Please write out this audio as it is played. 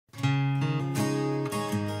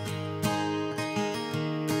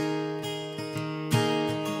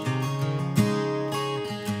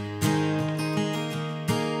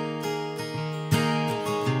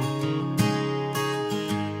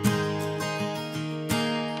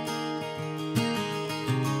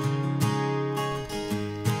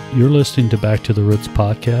You're listening to Back to the Roots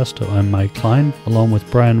podcast. I'm Mike Kline, along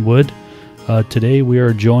with Brian Wood. Today we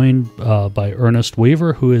are joined by Ernest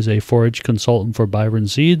Weaver, who is a forage consultant for Byron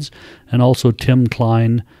Seeds, and also Tim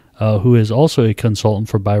Kline, who is also a consultant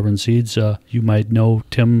for Byron Seeds. You might know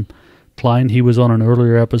Tim Kline. He was on an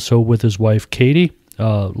earlier episode with his wife, Katie,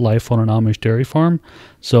 Life on an Amish Dairy Farm.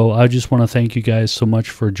 So I just want to thank you guys so much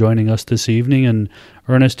for joining us this evening. And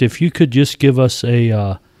Ernest, if you could just give us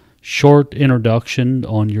a short introduction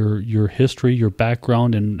on your history, your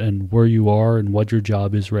background, and where you are and what your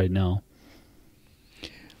job is right now.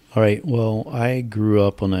 All right. Well, I grew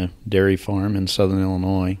up on a dairy farm in southern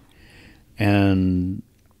Illinois, and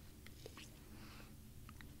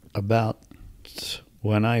about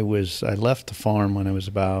when I left the farm when I was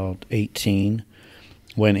about 18,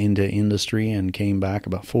 went into industry and came back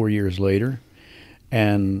about 4 years later.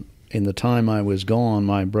 And in the time I was gone,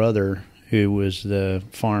 my brother, who was the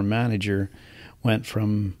farm manager, went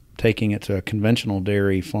from taking it to a conventional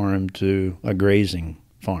dairy farm to a grazing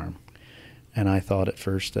farm. And I thought at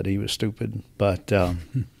first that he was stupid, but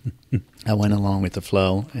I went along with the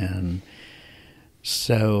flow. And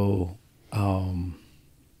so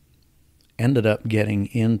ended up getting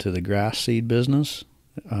into the grass seed business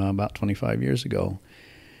about 25 years ago,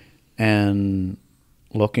 and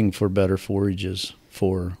looking for better forages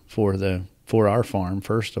for our farm,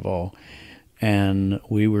 first of all. And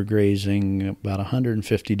we were grazing about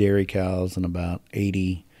 150 dairy cows and about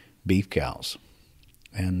 80 beef cows.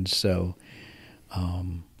 And so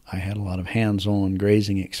I had a lot of hands-on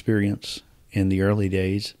grazing experience in the early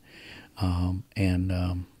days.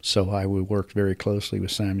 So I worked very closely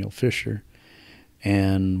with Samuel Fisher.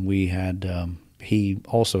 And we had he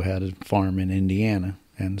also had a farm in Indiana.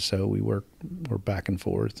 And so we were back and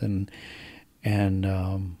forth and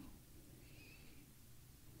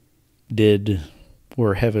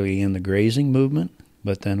were heavily in the grazing movement,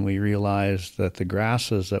 but then we realized that the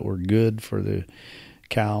grasses that were good for the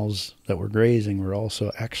cows that were grazing were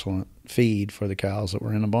also excellent feed for the cows that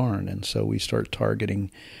were in a barn. And so we started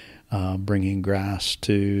targeting bringing grass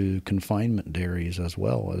to confinement dairies as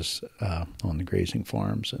well as on the grazing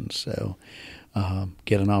farms. And so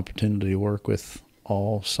get an opportunity to work with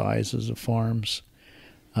all sizes of farms,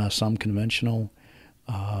 some conventional,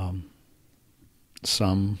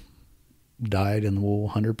 some dyed in the wool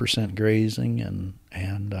 100% grazing,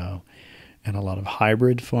 and a lot of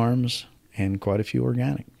hybrid farms, and quite a few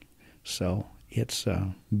organic. So it's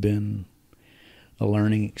been a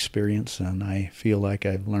learning experience, and I feel like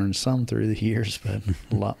I've learned some through the years, but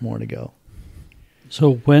a lot more to go.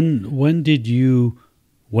 So when did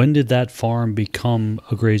that farm become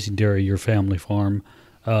a grazing dairy, your family farm?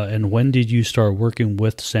 And when did you start working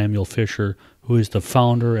with Samuel Fisher, who is the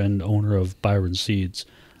founder and owner of Byron Seeds?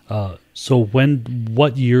 So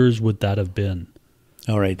what years would that have been?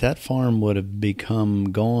 All right, that farm would have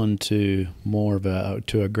gone to more of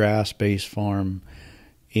a grass-based farm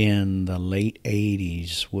in the late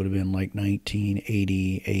 80s, would have been like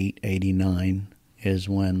 1988, 89 is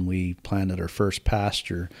when we planted our first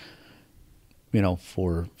pasture,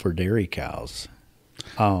 for dairy cows.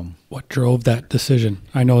 What drove that decision?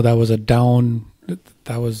 I know that was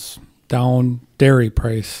down dairy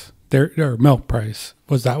price, or milk price.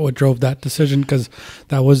 Was that what drove that decision? Because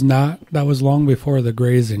that was long before the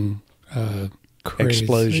grazing craze.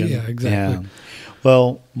 Explosion. Yeah, exactly. Yeah.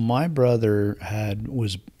 Well, my brother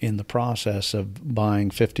was in the process of buying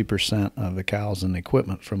 50% of the cows and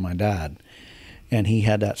equipment from my dad, and he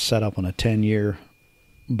had that set up on a 10-year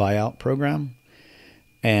buyout program,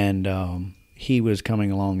 and he was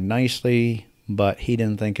coming along nicely, but he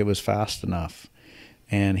didn't think it was fast enough,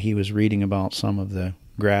 and he was reading about some of the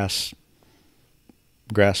grass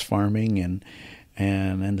farming and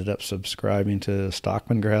ended up subscribing to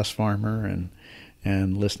Stockman Grass Farmer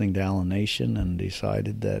and listening to Allen Nation, and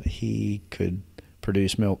decided that he could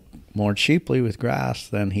produce milk more cheaply with grass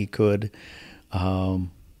than he could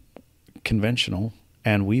conventional.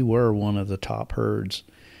 And we were one of the top herds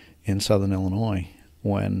in southern Illinois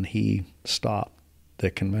when he stopped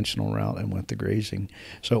the conventional route and went to grazing.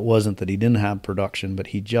 So it wasn't that he didn't have production, but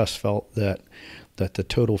he just felt that the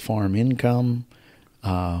total farm income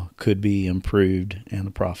could be improved and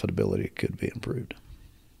the profitability could be improved.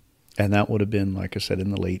 And that would have been, like I said,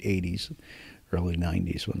 in the late 80s, early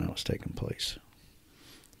 90s when that was taking place.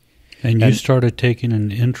 And you started taking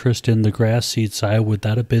an interest in the grass seed side. Would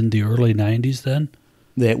that have been the early 90s then?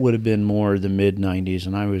 That would have been more the mid 90s,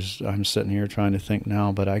 and I'm sitting here trying to think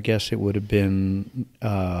now, but I guess it would have been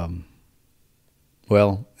in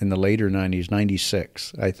the later 90s.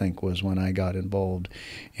 96 I think was when I got involved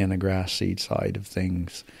in the grass seed side of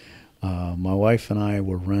things. My wife and I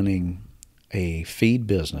were running a feed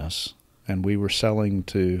business, and we were selling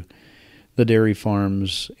to the dairy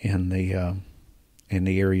farms in the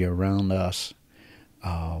area around us,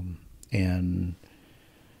 and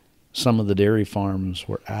some of the dairy farmers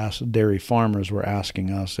were asking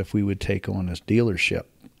us if we would take on this dealership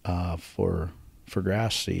for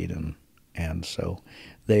grass seed, and so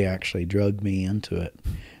they actually drugged me into it,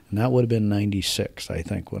 and that would have been 96, I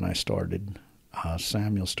think, when I started.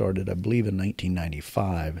 Samuel started, I believe, in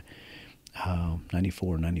 1995,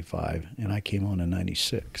 94, 95, and I came on in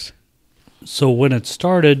 96. So when it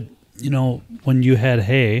started, when you had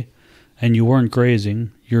hay and you weren't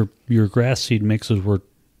grazing, your grass seed mixes were,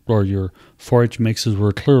 or your forage mixes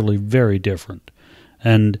were clearly very different.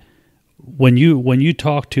 And when you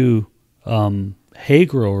talk to hay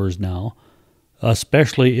growers now,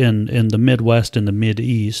 especially in the Midwest and the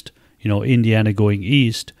Mid-East, Indiana going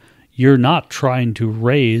east, you're not trying to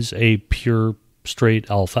raise a pure straight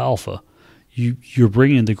alfalfa. You're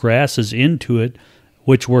bringing the grasses into it,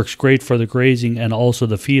 which works great for the grazing and also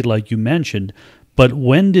the feed, like you mentioned. But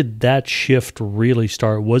when did that shift really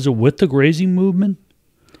start? Was it with the grazing movement,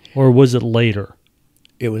 or was it later?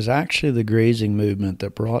 It was actually the grazing movement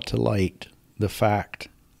that brought to light the fact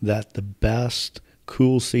that the best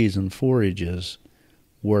cool season forages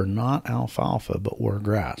were not alfalfa, but were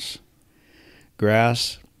grass.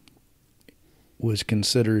 Grass was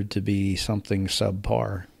considered to be something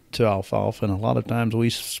subpar to alfalfa, and a lot of times we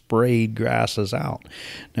sprayed grasses out.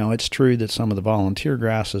 Now, it's true that some of the volunteer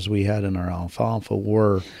grasses we had in our alfalfa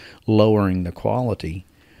were lowering the quality,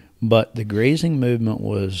 but the grazing movement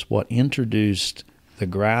was what introduced the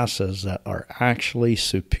grasses that are actually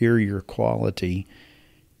superior quality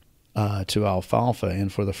to alfalfa.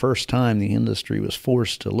 And for the first time, the industry was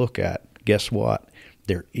forced to look at, guess what?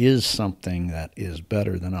 There is something that is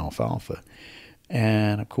better than alfalfa.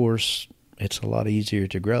 And, of course, it's a lot easier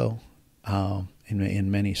to grow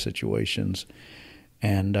in many situations.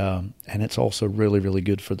 And it's also really, really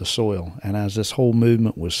good for the soil. And as this whole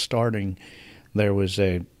movement was starting, there was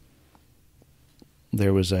a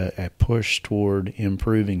push toward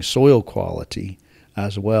improving soil quality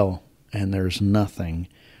as well. And there's nothing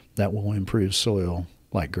that will improve soil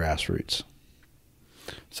like grassroots.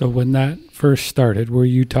 So when that first started, were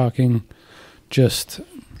you talking just,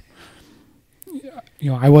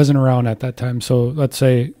 I wasn't around at that time. So let's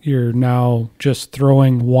say you're now just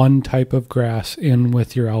throwing one type of grass in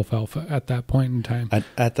with your alfalfa at that point in time.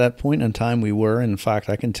 At that point in time, we were. In fact,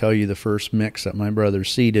 I can tell you the first mix that my brother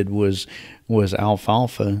seeded was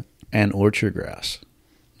alfalfa and orchard grass.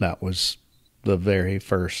 That was the very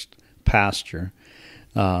first pasture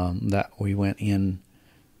that we went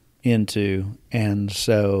into, and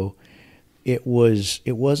so it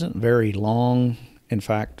wasn't very long. In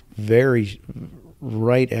fact,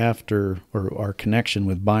 right after our connection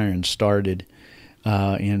with Byron started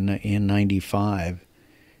in 95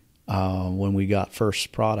 when we got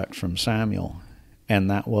first product from Samuel,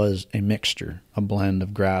 and that was a mixture, a blend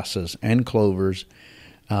of grasses and clovers,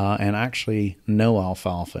 and actually no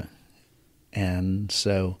alfalfa, and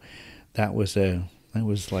so that was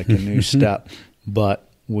like a new step, but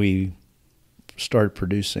we started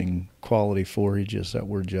producing quality forages that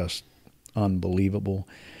were just unbelievable.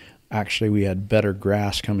 Actually, we had better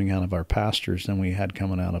grass coming out of our pastures than we had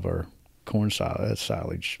coming out of our corn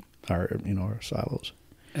silage, our silos.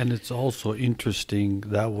 And it's also interesting,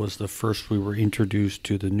 that was the first we were introduced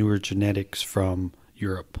to the newer genetics from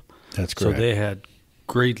Europe. That's correct. So they had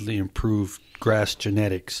greatly improved grass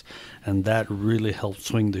genetics, and that really helped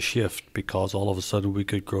swing the shift, because all of a sudden we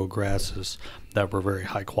could grow grasses that were very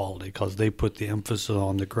high quality, because they put the emphasis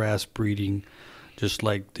on the grass breeding just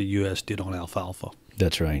like the U.S. did on alfalfa.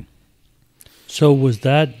 That's right. So was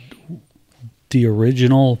that the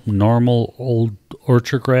original normal old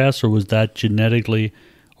orchard grass, or was that genetically,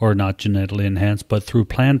 or not genetically enhanced, but through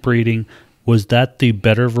plant breeding, was that the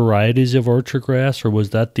better varieties of orchard grass, or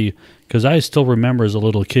was that because I still remember as a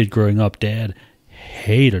little kid growing up, Dad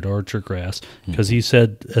hated orchard grass because he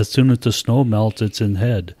said as soon as the snow melts, it's in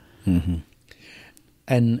head. Mm-hmm.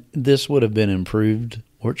 And this would have been improved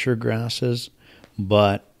orchard grasses,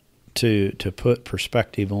 but to put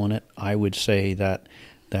perspective on it, I would say that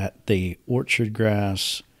the orchard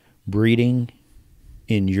grass breeding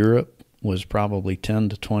in Europe was probably 10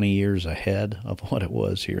 to 20 years ahead of what it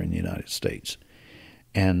was here in the United States.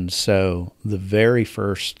 And so the very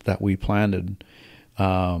first that we planted,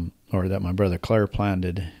 or that my brother Claire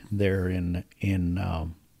planted there in the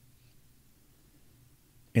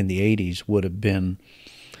 80s, would have been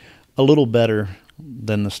a little better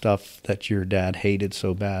than the stuff that your dad hated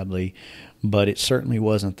so badly, but it certainly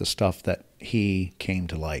wasn't the stuff that he came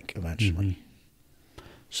to like eventually. Mm-hmm.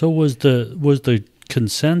 So was the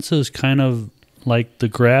consensus kind of like the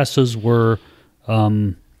grasses were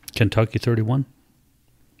Kentucky 31?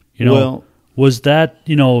 Well, was that,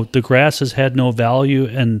 the grasses had no value,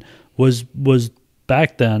 and was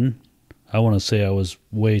back then, I want to say I was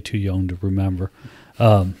way too young to remember,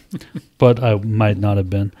 but I might not have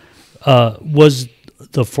been. Was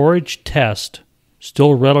the forage test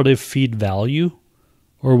still relative feed value,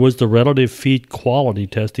 or was the relative feed quality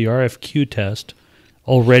test, the RFQ test,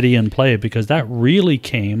 already in play? Because that really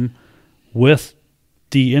came with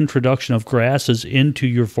the introduction of grasses into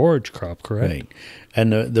your forage crop, correct? Right.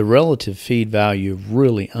 And the relative feed value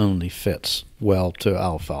really only fits well to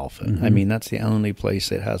alfalfa. Mm-hmm. I mean, that's the only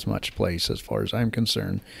place it has much place as far as I'm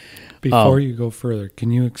concerned. Before you go further,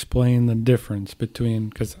 can you explain the difference between,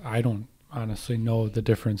 because I don't honestly know the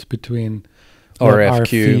difference between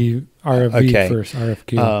RFQ. RFV Okay. versus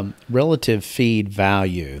RFQ. Relative feed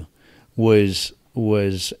value was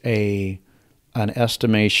an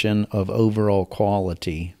estimation of overall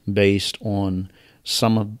quality based on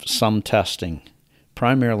some testing,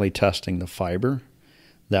 primarily testing the fiber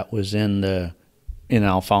that was in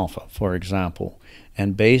alfalfa, for example.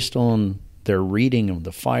 And based on their reading of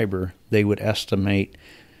the fiber, they would estimate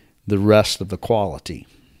the rest of the quality.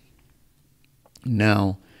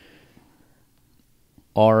 Now,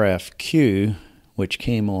 RFQ, which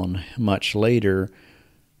came on much later,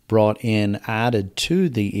 added to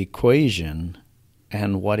the equation,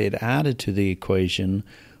 and what it added to the equation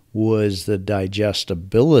was the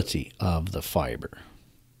digestibility of the fiber.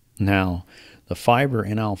 Now, the fiber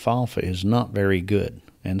in alfalfa is not very good,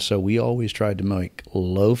 and so we always tried to make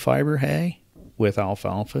low fiber hay with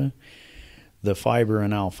alfalfa. The fiber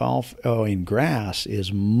in grass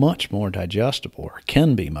is much more digestible, or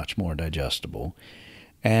can be much more digestible.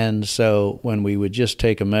 And so when we would just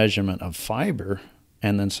take a measurement of fiber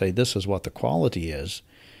and then say this is what the quality is,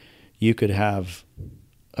 you could have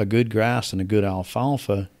a good grass and a good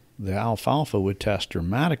alfalfa. The alfalfa would test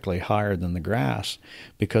dramatically higher than the grass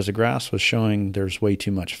because the grass was showing there's way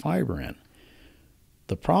too much fiber in.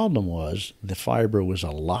 The problem was the fiber was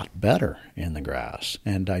a lot better in the grass,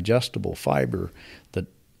 and digestible fiber that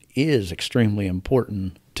is extremely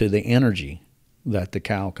important to the energy that the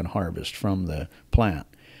cow can harvest from the plant.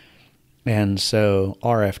 And so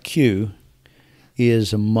RFQ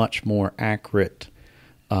is a much more accurate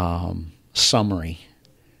summary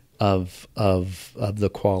of the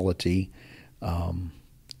quality.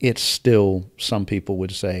 It's still, some people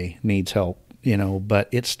would say, needs help, but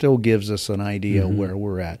it still gives us an idea where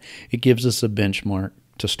we're at. It gives us a benchmark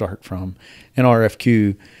to start from. And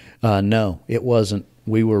RFQ, no, it wasn't.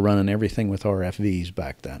 We were running everything with RFVs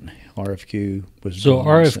back then. RFQ was... So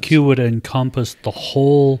RFQ would encompass the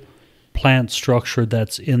whole plant structure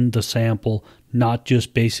that's in the sample, not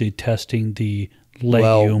just basically testing the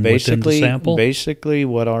legume within the sample? Basically,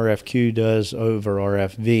 what RFQ does over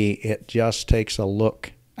RFV, it just takes a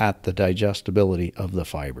look at the digestibility of the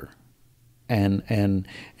fiber. And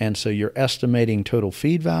so you're estimating total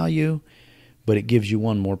feed value, but it gives you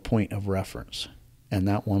one more point of reference. And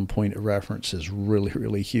that one point of reference is really,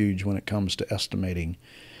 really huge when it comes to estimating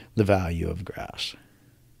the value of grass.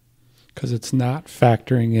 Because it's not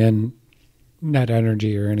factoring in net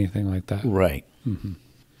energy or anything like that. Right. Mm-hmm.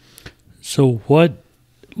 So we're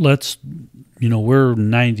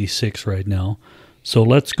 96 right now. So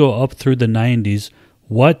let's go up through the 90s.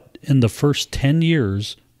 What in the first 10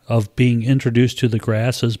 years of being introduced to the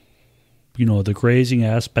grasses, the grazing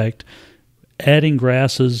aspect, adding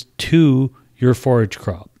grasses to your forage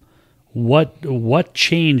crop, what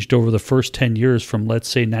changed over the first 10 years from, let's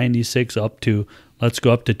say, 96 let's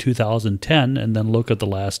go up to 2010 and then look at the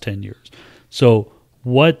last 10 years. So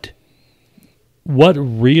what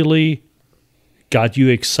really got you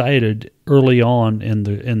excited early on in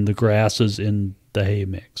the grasses in the hay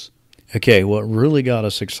mix? Okay, what really got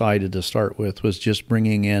us excited to start with was just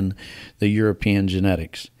bringing in the European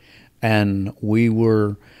genetics. And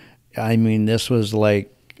this was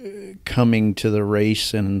like coming to the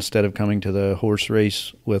race, and instead of coming to the horse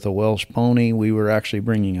race with a Welsh pony, we were actually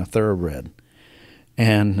bringing a thoroughbred.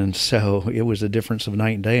 And so it was a difference of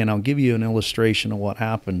night and day. And I'll give you an illustration of what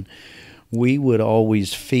happened. We would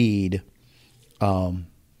always feed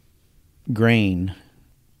grain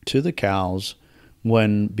to the cows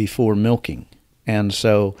before milking, and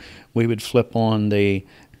so we would flip on the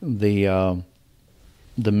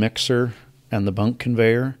mixer and the bunk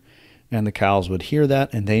conveyor, and the cows would hear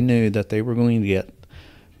that, and they knew that they were going to get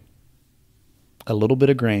a little bit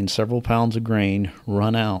of grain, several pounds of grain,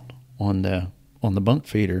 run out on the bunk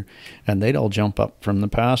feeder, and they'd all jump up from the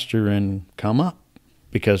pasture and come up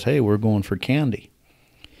because, hey, we're going for candy.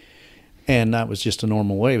 And that was just a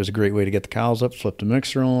normal way. It was a great way to get the cows up, flip the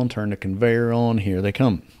mixer on, turn the conveyor on, here they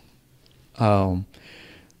come.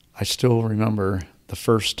 I still remember the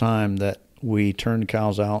first time that we turned the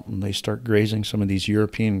cows out and they start grazing some of these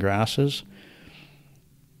European grasses.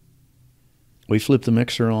 We flipped the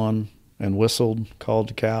mixer on and whistled, called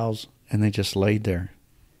the cows, and they just laid there.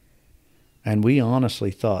 And we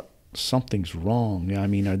honestly thought, something's wrong. I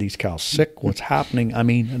mean, are these cows sick? What's happening? I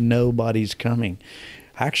mean, nobody's coming.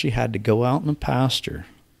 I actually had to go out in the pasture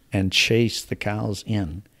and chase the cows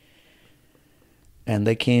in. And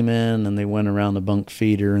they came in and they went around the bunk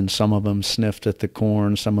feeder, and some of them sniffed at the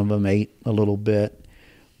corn, some of them ate a little bit.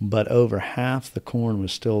 But over half the corn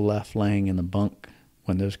was still left laying in the bunk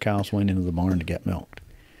when those cows went into the barn to get milked.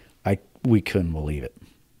 We couldn't believe it.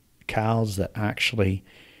 Cows that actually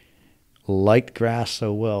liked grass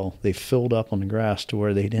so well, they filled up on the grass to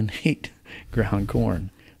where they didn't eat ground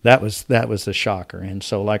corn. That was a shocker. And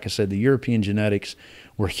so, like I said, the European genetics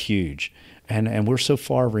were huge. And we're so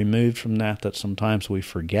far removed from that sometimes we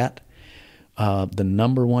forget. The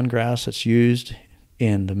number one grass that's used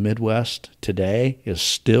in the Midwest today is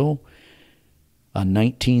still a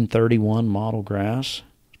 1931 model grass.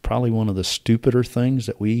 Probably one of the stupider things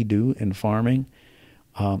that we do in farming.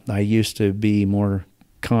 I used to be more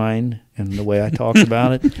kind in the way I talked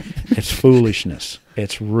about it. It's foolishness.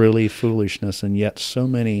 It's really foolishness. And yet so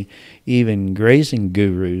many, even grazing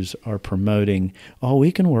gurus, are promoting, oh,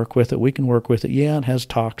 we can work with it. We can work with it. Yeah, it has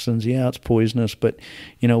toxins. Yeah, it's poisonous. But,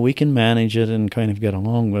 we can manage it and kind of get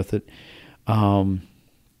along with it. I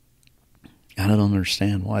don't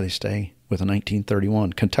understand why they stay with a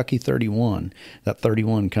 1931. Kentucky 31. That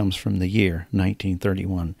 31 comes from the year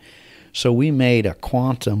 1931. So we made a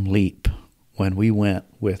quantum leap when we went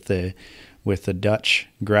with the Dutch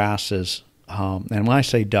grasses. And when I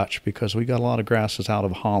say Dutch, because we got a lot of grasses out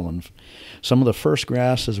of Holland. Some of the first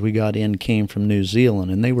grasses we got in came from New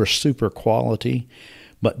Zealand, and they were super quality,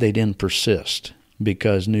 but they didn't persist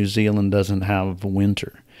because New Zealand doesn't have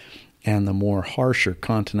winter. And the more harsher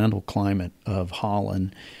continental climate of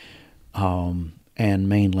Holland and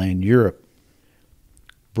mainland Europe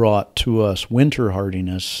brought to us winter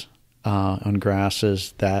hardiness on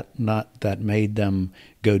grasses that made them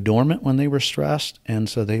go dormant when they were stressed, and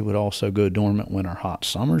so they would also go dormant when our hot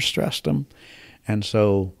summers stressed them. And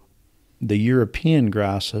so the European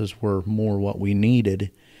grasses were more what we needed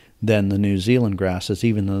than the New Zealand grasses,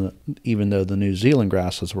 even though the New Zealand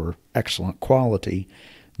grasses were excellent quality.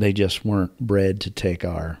 They just weren't bred to take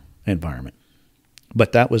our environment.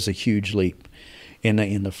 But that was a huge leap in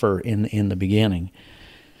the beginning.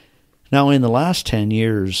 Now, in the last 10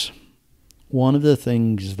 years, one of the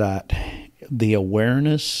things that the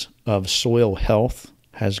awareness of soil health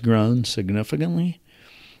has grown significantly,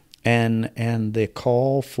 and the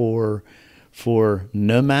call for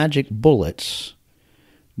no magic bullets,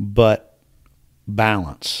 but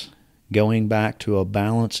balance, going back to a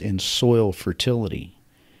balance in soil fertility,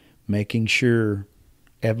 making sure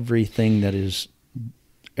everything is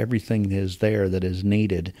there that is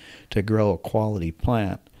needed to grow a quality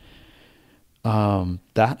plant.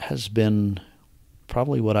 That has been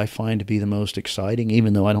probably what I find to be the most exciting,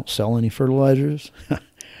 even though I don't sell any fertilizers.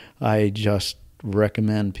 I just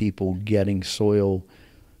recommend people getting soil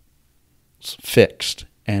fixed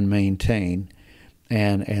and maintained,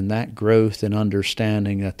 and that growth and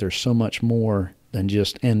understanding that there's so much more than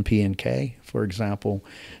just NP and K, for example,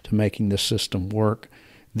 to making the system work.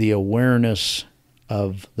 The awareness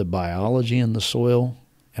of the biology in the soil,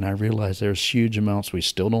 and I realize there's huge amounts we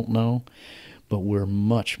still don't know, but we're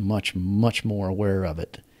much, much, much more aware of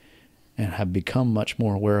it and have become much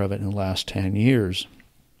more aware of it in the last 10 years.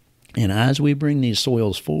 And as we bring these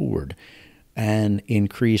soils forward and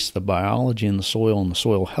increase the biology in the soil and the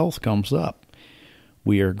soil health comes up,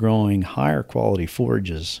 we are growing higher quality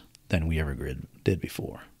forages than we ever did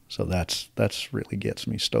before. So that's really gets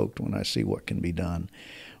me stoked when I see what can be done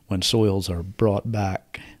when soils are brought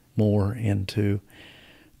back more into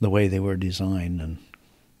the way they were designed and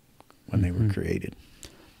when they were created.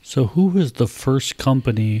 So who was the first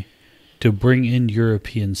company to bring in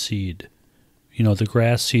European seed? The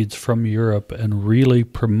grass seeds from Europe, and really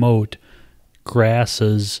promote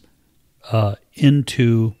grasses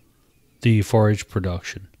into the forage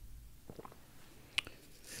production?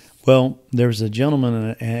 Well, there's a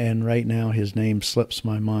gentleman, and right now his name slips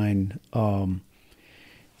my mind.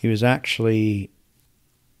 He was actually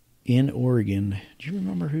in Oregon. Do you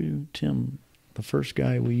remember who, Tim, the first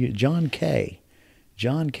guy we used? John Kay.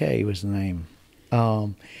 John Kay was the name.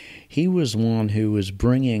 He was one who was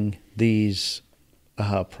bringing these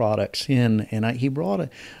products in, and he brought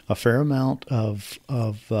a fair amount of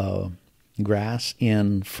grass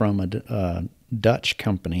in from a Dutch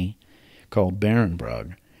company called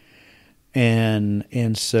Barenbrug.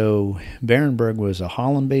 And so Barenbrug was a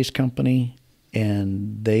Holland-based company,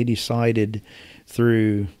 and they decided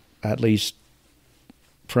through, at least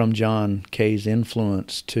from John Kay's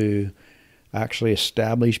influence, to actually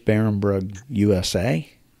establish Barenbrug USA.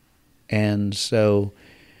 And so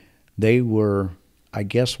they were, I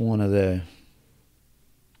guess, one of the,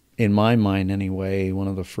 in my mind anyway, one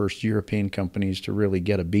of the first European companies to really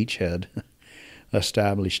get a beachhead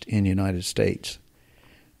established in the United States.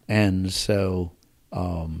 And so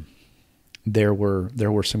there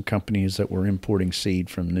were some companies that were importing seed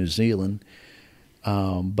from New Zealand,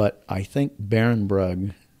 but I think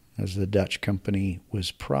Barenbrug, as the Dutch company,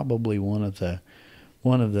 was probably one of the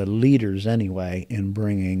leaders anyway in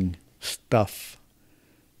bringing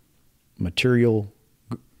material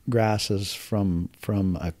grasses from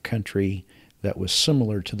a country that was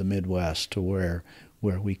similar to the Midwest to where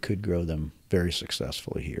we could grow them very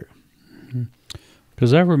successfully here.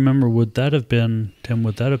 Because I remember, would that have been, Tim,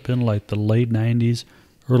 like the late 90s,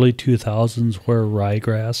 early 2000s, where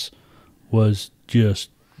ryegrass was just,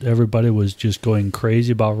 everybody was just going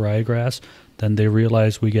crazy about ryegrass? Then they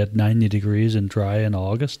realized we get 90 degrees and dry in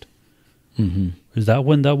August? Mm-hmm. Is that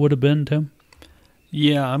when that would have been, Tim?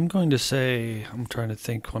 Yeah, I'm going to say, I'm trying to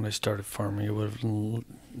think when I started farming, it would have been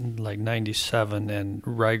like 97, and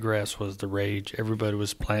ryegrass was the rage. Everybody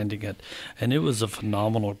was planting it, and it was a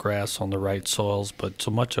phenomenal grass on the right soils, but so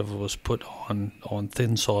much of it was put on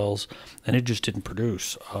thin soils, and it just didn't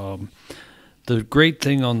produce. The great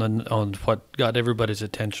thing on what got everybody's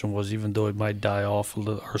attention was, even though it might die off a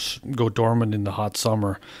little or go dormant in the hot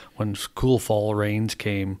summer, when cool fall rains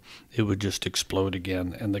came, it would just explode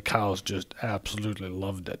again, and the cows just absolutely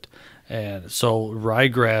loved it. And so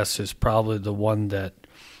ryegrass is probably the one that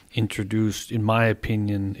introduced, in my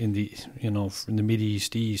opinion, in the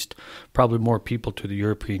Mideast, probably more people to the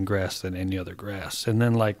European grass than any other grass. And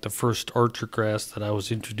then, like the first orchard grass that I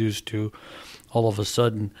was introduced to, all of a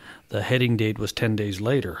sudden the heading date was 10 days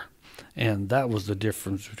later. And that was the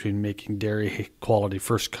difference between making dairy quality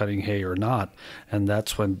first cutting hay or not. And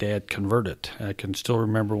that's when Dad converted. I can still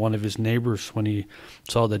remember one of his neighbors, when he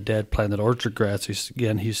saw that Dad planted orchard grass, he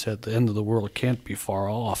said the end of the world can't be far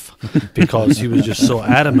off, because he was just so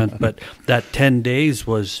adamant. But that 10 days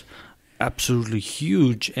was absolutely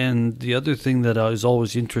huge. And the other thing that is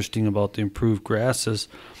always interesting about the improved grasses,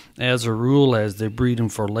 as a rule, as they breed them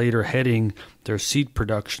for later heading, their seed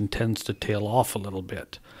production tends to tail off a little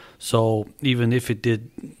bit. So even if it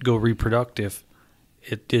did go reproductive,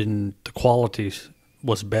 the quality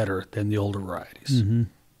was better than the older varieties. Mm-hmm.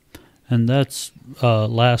 And that's,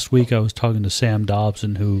 last week I was talking to Sam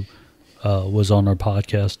Dobson, who was on our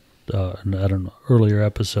podcast at an earlier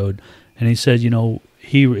episode, and he said,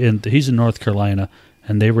 he's in North Carolina,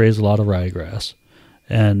 and they raise a lot of ryegrass,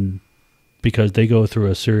 and because they go through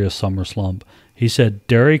a serious summer slump. He said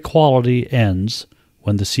dairy quality ends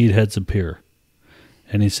when the seed heads appear.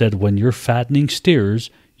 And he said when you're fattening steers,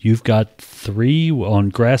 you've got on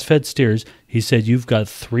grass-fed steers, he said you've got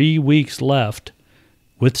 3 weeks left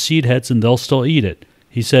with seed heads and they'll still eat it.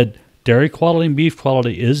 He said dairy quality and beef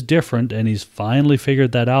quality is different, and he's finally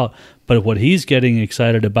figured that out. But what he's getting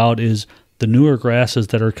excited about is the newer grasses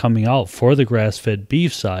that are coming out for the grass-fed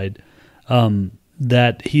beef side,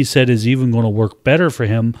 that he said is even going to work better for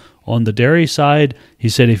him on the dairy side. He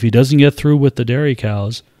said if he doesn't get through with the dairy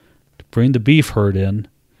cows, to bring the beef herd in.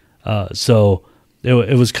 So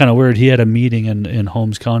it was kind of weird. He had a meeting in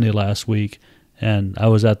Holmes County last week, and I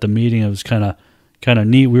was at the meeting. It was kind of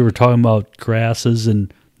neat. We were talking about grasses,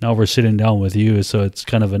 and now we're sitting down with you, so it's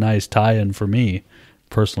kind of a nice tie-in for me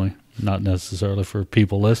personally, not necessarily for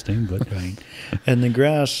people listening. But right. And the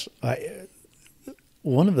grass,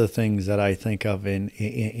 one of the things that I think of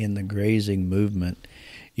in the grazing movement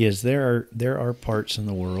is there are parts in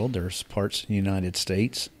the world, there's parts in the United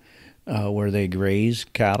States where they graze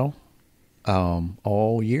cattle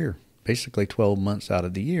all year, basically 12 months out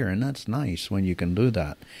of the year, and that's nice when you can do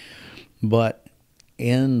that. But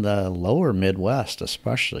in the lower Midwest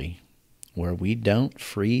especially, where we don't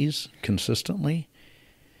freeze consistently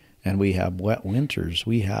and we have wet winters,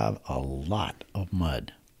 we have a lot of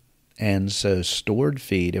mud. And so stored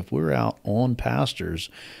feed, if we're out on pastures,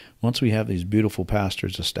 once we have these beautiful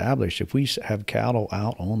pastures established, if we have cattle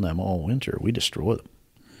out on them all winter, we destroy them.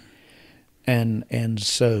 And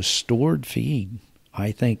so stored feed,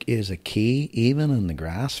 I think, is a key, even in the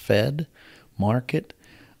grass-fed market.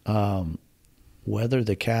 Whether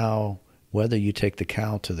you take the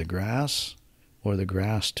cow to the grass or the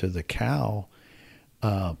grass to the cow,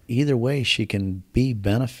 either way she can be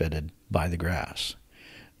benefited by the grass.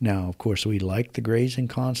 Now, of course, we like the grazing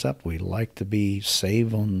concept. We like to be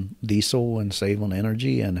save on diesel and save on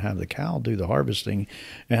energy and have the cow do the harvesting,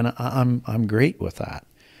 and I'm great with that.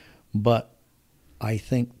 But I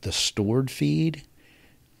think the stored feed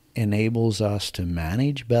enables us to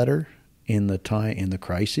manage better in the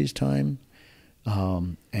crisis time,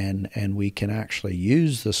 and we can actually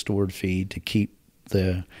use the stored feed to keep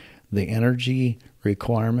the energy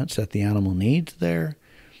requirements that the animal needs there,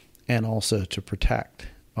 and also to protect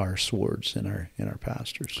our swards in our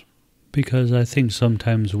pastures. Because I think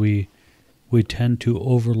sometimes we tend to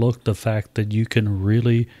overlook the fact that you can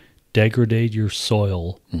really degrade your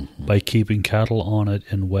soil by keeping cattle on it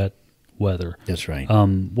in wet weather. That's right.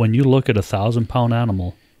 When you look at a 1,000-pound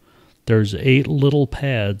animal, there's 8 little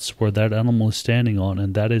pads where that animal is standing on,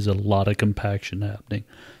 and that is a lot of compaction happening.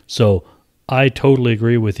 So I totally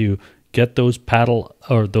agree with you. Get those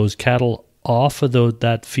cattle off of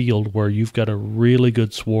that field where you've got a really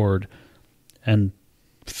good sward, and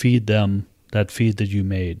feed them that feed that you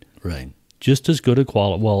made. Right. Just as good a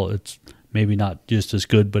quality. Well, it's maybe not just as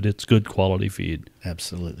good, but it's good quality feed.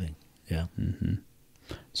 Absolutely. Yeah. Mm-hmm.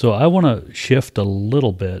 So I want to shift a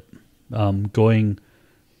little bit,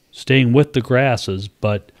 staying with the grasses,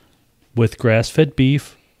 but with grass-fed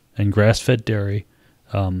beef and grass-fed dairy,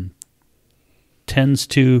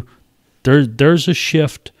 there's a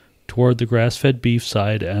shift toward the grass-fed beef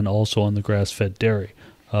side and also on the grass-fed dairy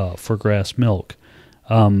for grass milk.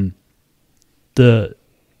 The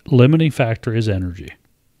limiting factor is energy.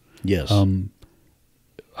 Yes.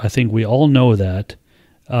 I think we all know that.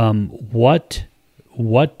 What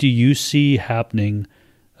do you see happening?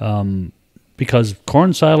 Because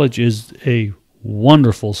corn silage is a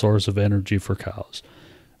wonderful source of energy for cows.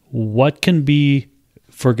 What can be,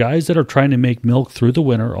 for guys that are trying to make milk through the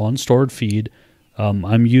winter on stored feed,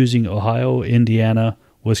 I'm using Ohio, Indiana,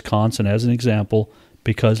 Wisconsin as an example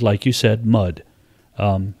because, like you said, mud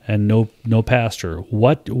and no pasture.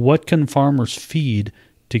 What can farmers feed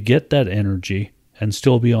to get that energy and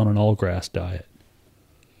still be on an all-grass diet?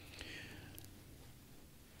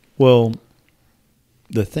 Well,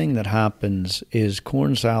 the thing that happens is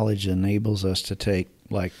corn silage enables us to take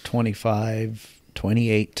like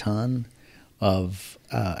 28 ton of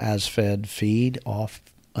as-fed feed off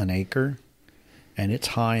an acre, and it's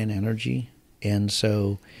high in energy. And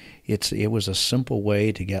so it was a simple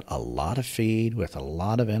way to get a lot of feed with a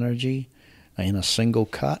lot of energy in a single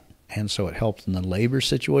cut, and so it helped in the labor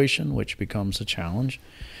situation, which becomes a challenge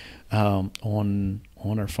on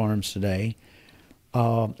our farms today.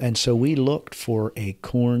 And so we looked for a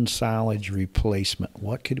corn silage replacement.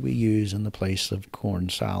 What could we use in the place of corn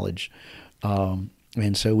silage? And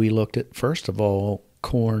so we looked at, first of all,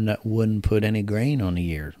 corn that wouldn't put any grain on the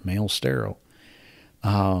ear, male sterile.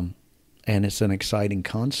 And it's an exciting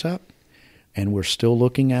concept, and we're still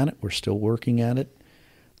looking at it. We're still working at it.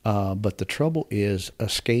 But the trouble is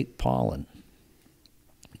escape pollen.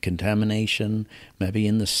 Contamination, maybe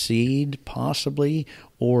in the seed, possibly,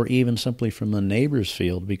 or even simply from the neighbor's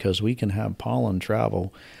field, because we can have pollen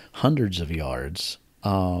travel hundreds of yards,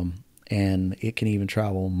 and it can even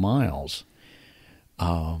travel miles.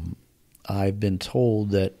 I've been told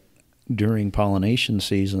that during pollination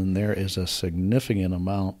season, there is a significant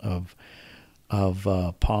amount of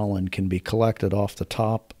pollen can be collected off the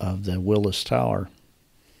top of the Willis Tower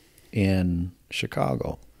in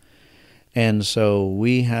Chicago. And so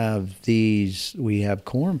we have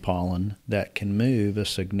corn pollen that can move a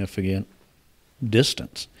significant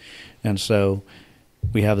distance. And so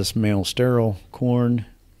we have this male sterile corn,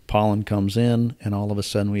 pollen comes in, and all of a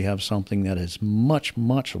sudden we have something that is much,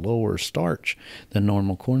 much lower starch than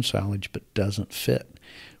normal corn silage, but doesn't fit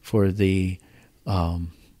for the,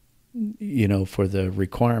 for the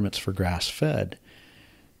requirements for grass-fed.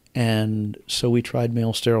 And so we tried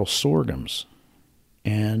male sterile sorghums,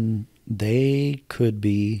 and they could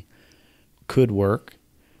work,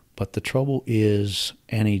 but the trouble is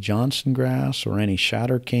any Johnson grass or any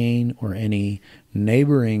shatter cane or any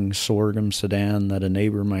neighboring sorghum sedan that a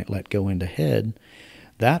neighbor might let go into head,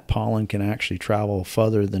 that pollen can actually travel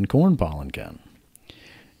further than corn pollen can.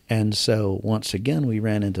 And so once again, we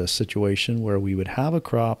ran into a situation where we would have a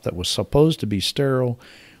crop that was supposed to be sterile.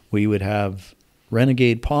 We would have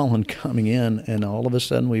renegade pollen coming in, and all of a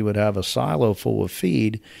sudden we would have a silo full of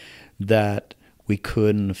feed that we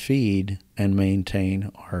couldn't feed and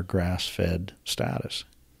maintain our grass-fed status.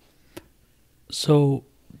 So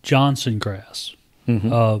Johnson grass.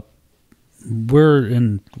 Mm-hmm.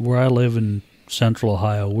 Where I live in central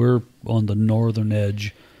Ohio, we're on the northern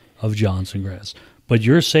edge of Johnson grass. But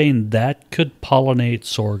you're saying that could pollinate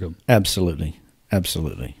sorghum? Absolutely.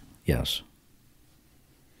 Absolutely. Yes.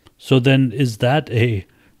 So then is that a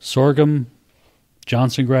sorghum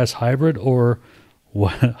Johnson grass hybrid, or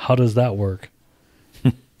what, how does that work?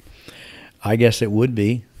 I guess it would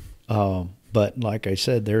be, but like I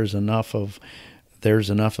said, there's enough of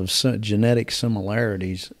genetic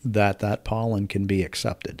similarities that pollen can be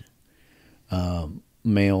accepted.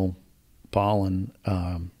 Male pollen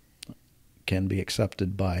can be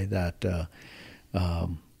accepted by that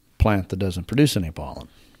plant that doesn't produce any pollen.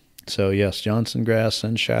 So yes, Johnson grass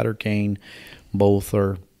and shatter cane, both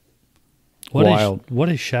are wild. What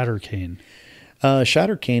is shatter cane?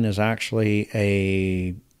 Shatter cane is actually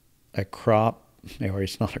a crop, or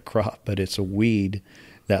it's not a crop, but it's a weed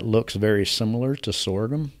that looks very similar to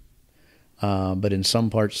sorghum, but in some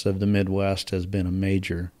parts of the Midwest has been a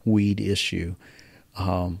major weed issue,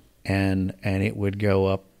 and it would go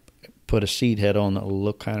up, put a seed head on that will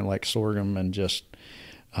look kind of like sorghum, and just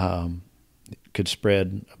could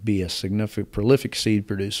spread, be a significant prolific seed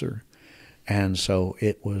producer, and so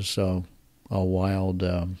it was a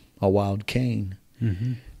wild cane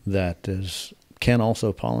that can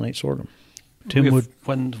also pollinate sorghum. Tim,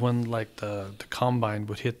 when like the combine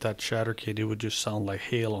would hit that shatter cane, it would just sound like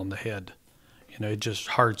hail on the head. You know, it just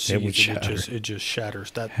hard seeds. It just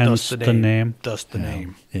shatters. Hence the name. That's the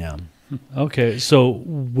name. Yeah. Okay, so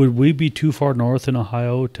would we be too far north in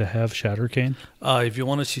Ohio to have shatter cane? If you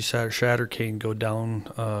want to see shatter cane, go down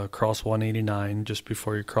across 189 just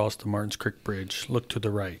before you cross the Martins Creek Bridge. Look to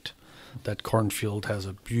the right. That cornfield has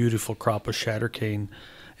a beautiful crop of shatter cane,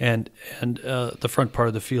 and the front part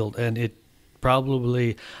of the field, and it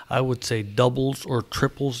probably, I would say, doubles or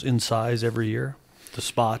triples in size every year. The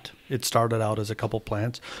spot, it started out as a couple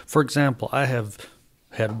plants. For example, I have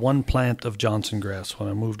had one plant of Johnson grass when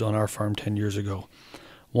I moved on our farm 10 years ago.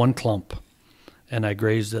 One clump, and I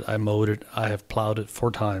grazed it, I mowed it, I have plowed it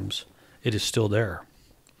 4 times. It is still there.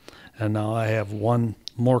 And now I have one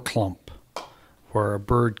more clump where a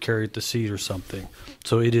bird carried the seed or something.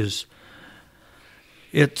 So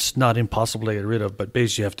it's not impossible to get rid of, but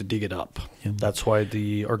basically you have to dig it up. Yeah. That's why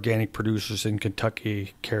the organic producers in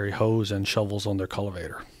Kentucky carry hoes and shovels on their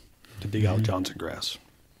cultivator to dig out Johnson grass.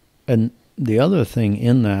 And the other thing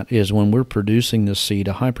in that is when we're producing this seed,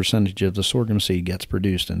 a high percentage of the sorghum seed gets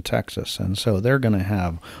produced in Texas. And so they're going to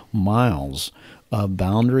have miles of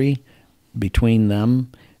boundary between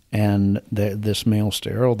them and this male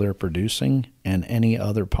sterile they're producing and any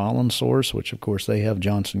other pollen source, which of course they have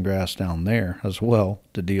Johnson grass down there as well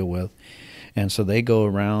to deal with. And so they go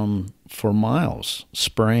around for miles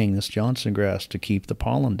spraying this Johnson grass to keep the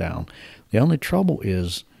pollen down. The only trouble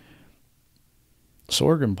is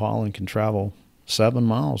sorghum pollen can travel 7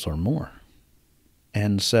 miles or more.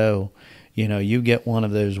 And so, you get one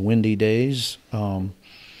of those windy days,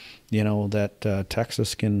 that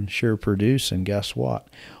Texas can sure produce, and guess what?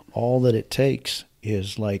 All that it takes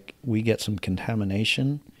is like we get some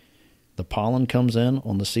contamination. The pollen comes in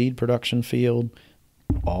on the seed production field.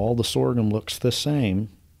 All the sorghum looks the same.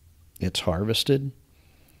 It's harvested.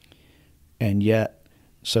 And yet,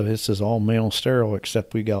 so this is all male sterile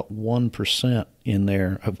except we got 1% in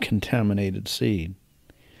there of contaminated seed.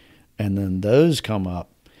 And then those come up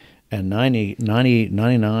and 99,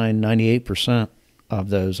 98% of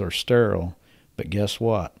those are sterile. But guess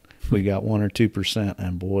what? We got 1 or 2%,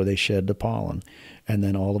 and boy, they shed the pollen. And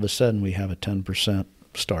then all of a sudden, we have a 10%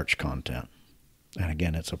 starch content. And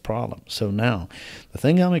again, it's a problem. So now, the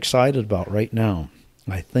thing I'm excited about right now,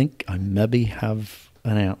 I think I maybe have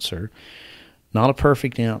an answer. Not a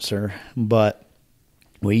perfect answer, but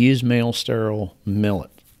we use male sterile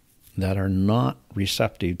millet that are not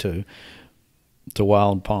receptive to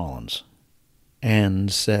wild pollens.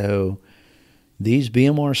 And so these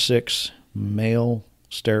BMR6 male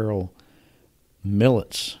sterile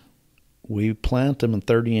millets, we plant them in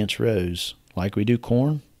 30-inch rows like we do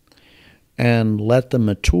corn and let them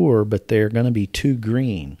mature, but they're going to be too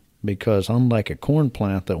green because unlike a corn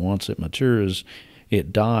plant that once it matures,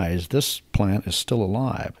 it dies, this plant is still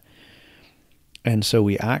alive. And so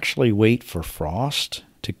we actually wait for frost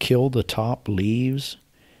to kill the top leaves,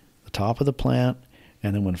 the top of the plant,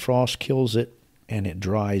 and then when frost kills it and it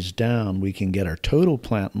dries down, we can get our total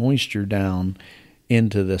plant moisture down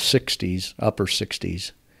into the 60s, upper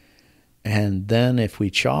 60s. And then if we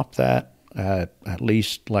chop that at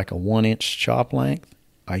least like a 1-inch chop length,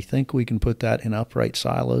 I think we can put that in upright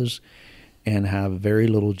silos and have very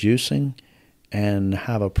little juicing and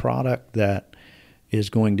have a product that is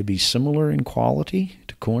going to be similar in quality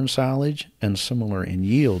to corn silage and similar in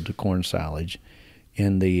yield to corn silage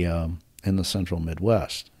in the central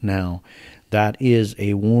Midwest. Now, that is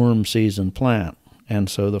a warm season plant, and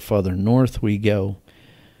so the further north we go,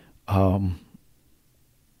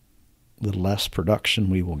 the less production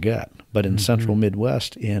we will get. But in central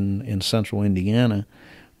Midwest, in central Indiana,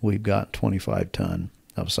 we've got 25 ton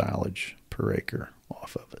of silage per acre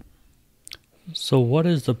off of it. So what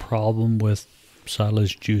is the problem with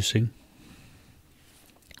silage juicing?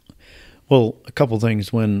 Well, a couple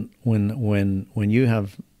things. When you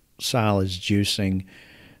have silage juicing,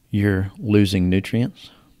 you're losing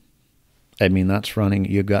nutrients. I mean, that's running.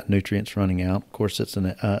 You've got nutrients running out. Of course, it's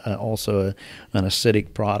also an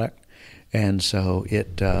acidic product, and so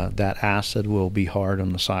that acid will be hard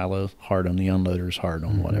on the silo, hard on the unloaders, hard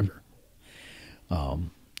on whatever.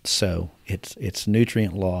 So it's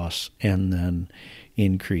nutrient loss and then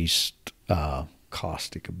increased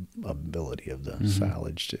caustic ability of the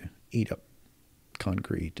silage to eat up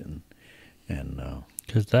concrete and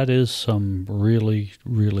because that is some really,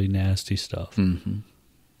 really nasty stuff.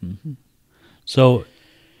 So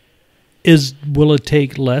will it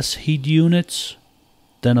take less heat units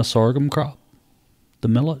than a sorghum crop, the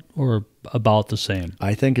millet, or about the same?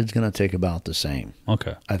 I think it's going to take about the same.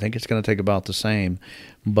 Okay. I think it's going to take about the same,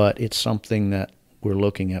 but it's something that we're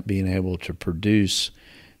looking at being able to produce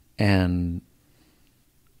and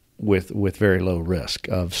with very low risk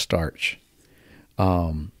of starch.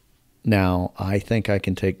 Now, I think I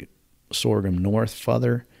can take sorghum north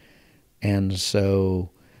further, and so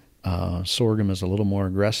sorghum is a little more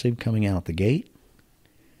aggressive coming out the gate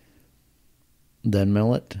than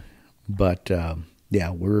millet. But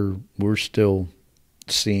yeah, we're still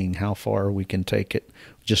seeing how far we can take it,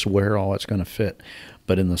 just where all it's going to fit.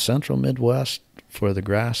 But in the central Midwest, for the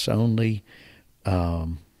grass only,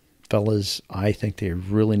 fellas, I think they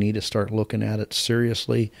really need to start looking at it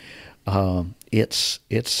seriously. It's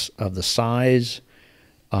of the size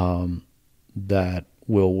that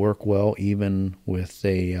will work well even with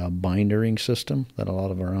a bindering system that a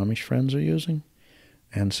lot of our Amish friends are using,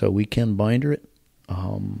 and so we can binder it.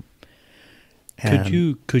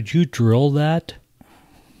 Could you drill that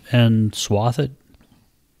and swath it,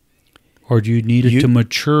 or do you need it to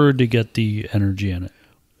mature to get the energy in it?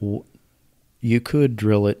 You could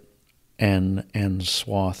drill it and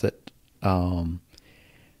swath it,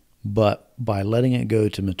 but by letting it go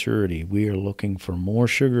to maturity, we are looking for more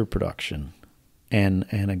sugar production and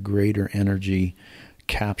a greater energy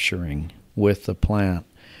capturing with the plant,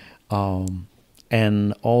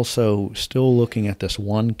 and also still looking at this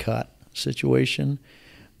one cut situation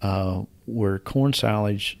where corn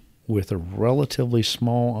silage, with a relatively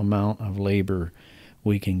small amount of labor,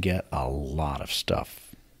 we can get a lot of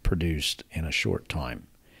stuff produced in a short time.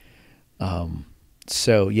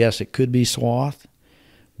 So yes, it could be swath,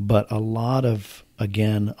 but a lot of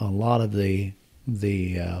the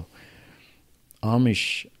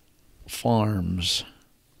Amish farms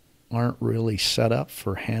aren't really set up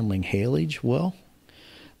for handling haylage well.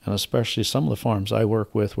 And especially some of the farms I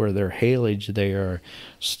work with where their haylage, they are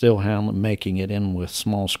still making it in with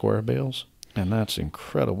small square bales. And that's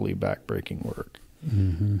incredibly backbreaking work.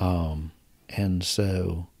 And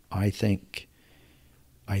so I think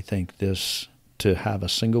this, to have a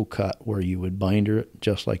single cut where you would binder it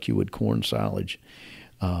just like you would corn silage,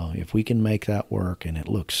 if we can make that work, and it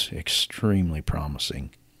looks extremely promising,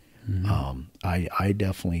 I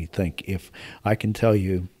definitely think, if I can tell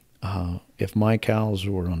you, if my cows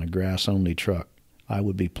were on a grass-only truck, I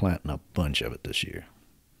would be planting a bunch of it this year.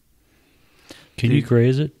 Can you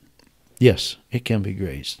graze it? Yes, it can be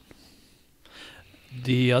grazed.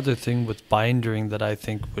 The other thing with bindering that I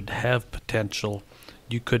think would have potential,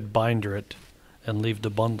 you could binder it and leave the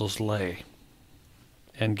bundles lay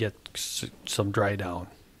and get some dry down,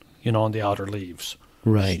 on the outer leaves.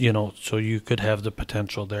 Right. So you could have the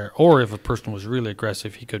potential there. Or if a person was really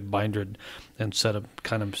aggressive, he could binder it and set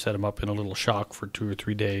them up in a little shock for 2 or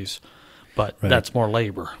 3 days. But that's more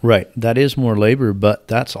labor. Right. That is more labor, but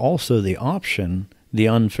that's also the option, the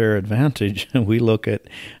unfair advantage. We look at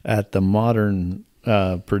the modern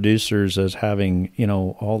producers as having,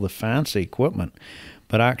 all the fancy equipment.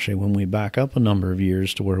 But actually, when we back up a number of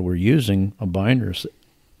years to where we're using a binder,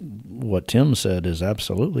 what Tim said is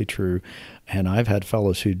absolutely true. And I've had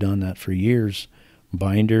fellows who've done that for years,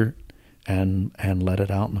 binder and let it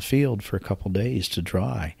out in the field for a couple of days to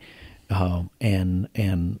dry.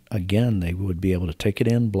 And again, they would be able to take it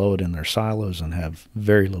in, blow it in their silos, and have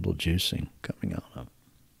very little juicing coming out of it.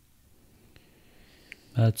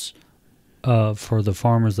 That's, for the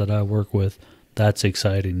farmers that I work with, that's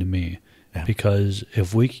exciting to me. Yeah. Because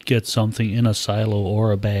if we could get something in a silo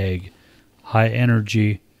or a bag, high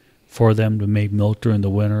energy, for them to make milk during the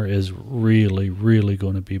winter is really, really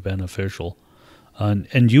going to be beneficial.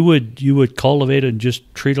 And you would cultivate it and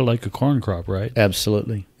just treat it like a corn crop, right?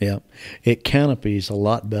 Absolutely, yeah. It canopies a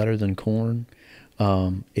lot better than corn.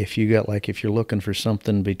 If you're looking for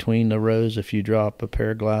something between the rows, if you drop a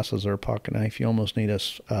pair of glasses or a pocket knife, you almost need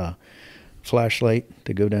a flashlight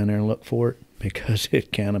to go down there and look for it, because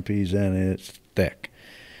it canopies and it's thick.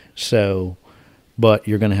 So, but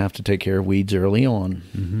you're going to have to take care of weeds early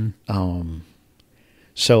on.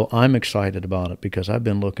 So I'm excited about it, because I've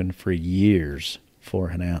been looking for years for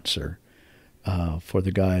an answer for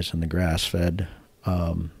the guys in the grass-fed,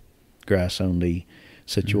 grass-only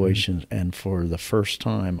situations. And for the first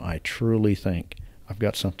time, I truly think I've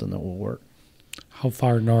got something that will work. How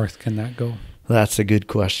far north can that go? That's a good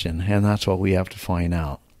question, and that's what we have to find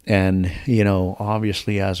out. And,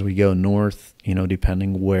 obviously as we go north,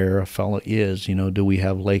 depending where a fella is, do we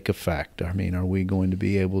have lake effect? I mean, are we going to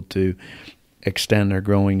be able to extend our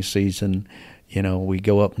growing season? We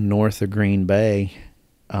go up north of Green Bay,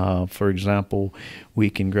 for example, we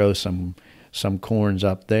can grow some corns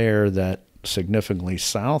up there that significantly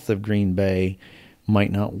south of Green Bay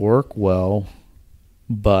might not work well,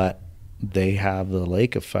 but they have the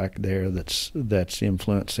lake effect there that's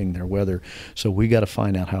influencing their weather. So we got to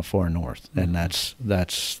find out how far north, and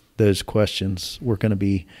that's those questions we're going to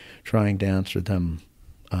be trying to answer them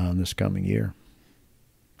this coming year.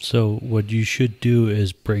 So what you should do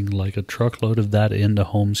is bring like a truckload of that into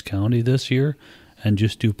Holmes County this year, and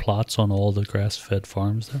just do plots on all the grass-fed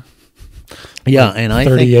farms there. Yeah, and I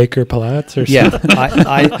 30-acre plots or something. Yeah,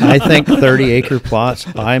 I think 30-acre plots.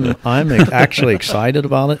 I'm actually excited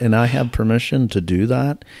about it, and I have permission to do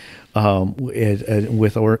that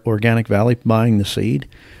with Organic Valley buying the seed,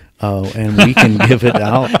 and we can give it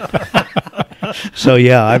out. So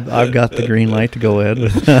yeah, I've got the green light to go ahead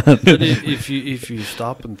with that. But if you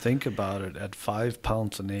stop and think about it, at 5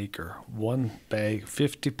 pounds an acre, one bag,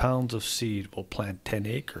 50 pounds of seed will plant 10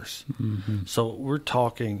 acres. So we're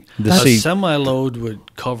talking a semi-load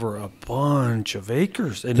would cover a bunch of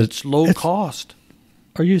acres, and it's low cost.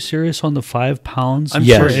 Are you serious on the 5 pounds per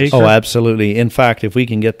Yes. acre? Oh, absolutely. In fact, if we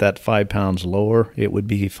can get that 5 pounds lower, it would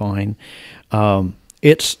be fine.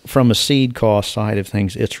 It's from a seed cost side of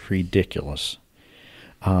things, it's ridiculous.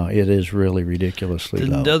 It is really ridiculously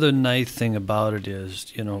low. The other nice thing about it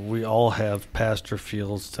is, we all have pasture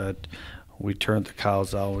fields that we turned the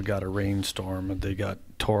cows out, we got a rainstorm, and they got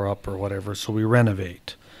tore up or whatever, so we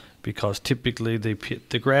renovate. Because typically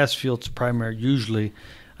the grass fields usually,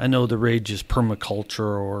 I know the rage is permaculture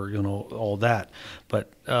or, all that,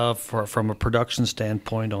 but from a production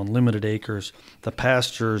standpoint on limited acres, the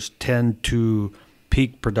pastures tend to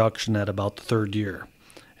peak production at about the third year.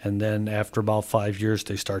 And then after about 5 years,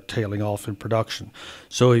 they start tailing off in production.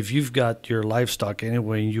 So if you've got your livestock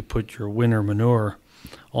anyway, and you put your winter manure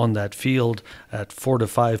on that field at 4 to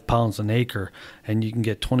 5 pounds an acre, and you can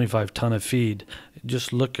get 25 ton of feed,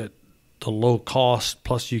 just look at the low cost,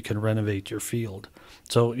 plus you can renovate your field.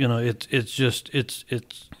 So, it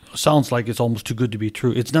sounds like it's almost too good to be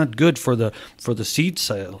true. It's not good for the seed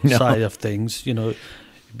side of things,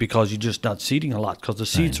 because you're just not seeding a lot, because the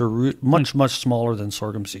seeds are much, much smaller than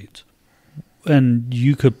sorghum seeds. And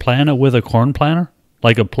you could plant it with a corn planter?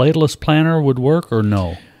 Like a plateless planter would work, or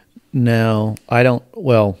no? No, I don't.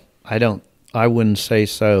 Well, I wouldn't say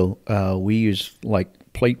so. We use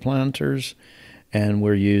like plate planters, and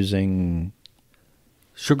we're using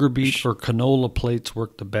sugar beet or canola plates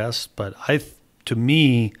work the best. But I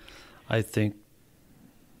think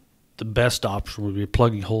the best option would be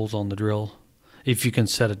plugging holes on the drill, if you can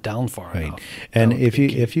set it down far enough. And if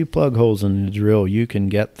you plug holes in the drill, you can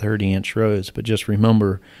get 30-inch rows. But just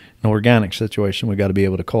remember, in an organic situation, we got to be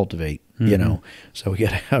able to cultivate. So we got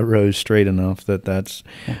to have rows straight enough that's.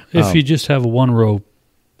 If you just have a 1-row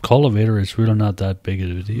cultivator, it's really not that big of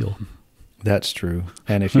a deal. That's true.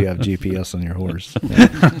 And if you have GPS on your horse.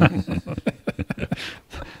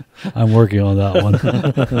 I'm working on that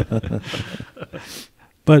one.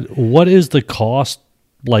 But what is the cost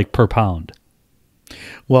like per pound?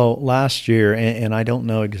 Well, last year, and I don't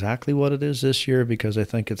know exactly what it is this year, because I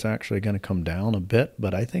think it's actually going to come down a bit,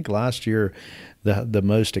 but I think last year the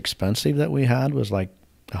most expensive that we had was like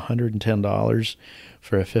 $110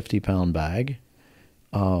 for a 50-pound bag.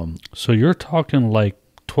 So you're talking like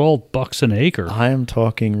 $12 an acre. I am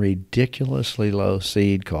talking ridiculously low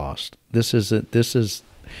seed cost. This is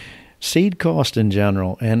seed cost in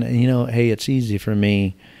general. And, hey, it's easy for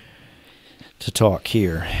me to talk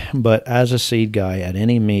here, but as a seed guy at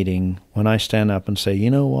any meeting, when I stand up and say,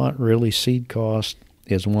 you know what, really seed cost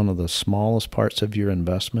is one of the smallest parts of your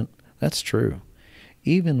investment, that's true.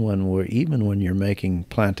 Even when you're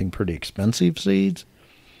planting pretty expensive seeds,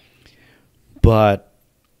 but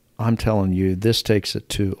I'm telling you, this takes it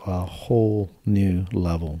to a whole new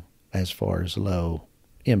level as far as low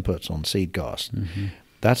inputs on seed cost.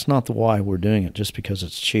 That's not the why we're doing it, just because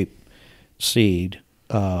it's cheap seed.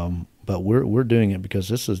 But we're doing it because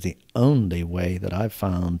this is the only way that I've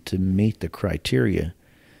found to meet the criteria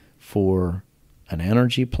for an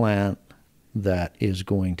energy plant that is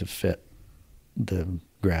going to fit the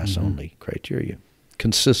grass-only criteria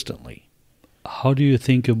consistently. How do you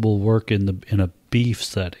think it will work in a beef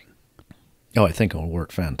setting? Oh, I think it will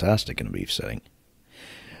work fantastic in a beef setting.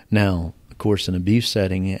 Now, of course, in a beef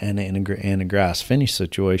setting and in a grass finish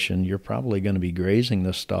situation, you're probably going to be grazing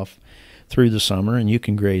this stuff through the summer, and you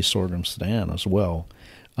can graze sorghum sudan as well.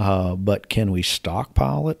 But can we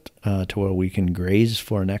stockpile it to where we can graze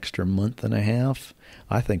for an extra month and a half?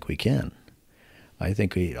 I think we can. I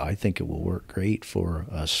think it will work great for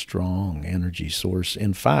a strong energy source.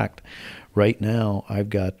 In fact, right now I've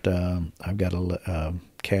got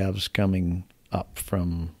calves coming up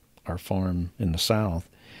from our farm in the south,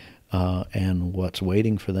 and what's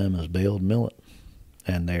waiting for them is baled millet,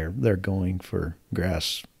 and they're going for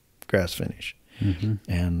grass finish,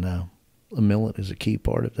 and a millet is a key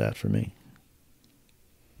part of that for me.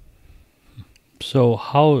 So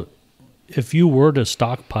how, if you were to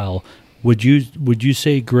stockpile, would you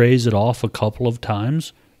say graze it off a couple of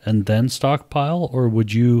times and then stockpile, or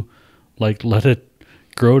would you like let it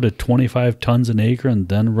grow to 25 tons an acre and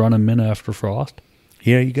then run them in after frost?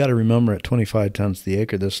 Yeah, you got to remember at 25 tons the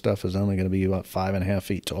acre, this stuff is only going to be about 5.5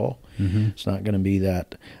 feet tall. It's not going to be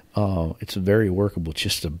that. It's very workable. It's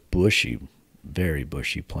just a very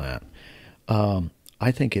bushy plant.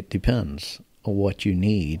 I think it depends on what you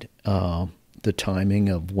need, the timing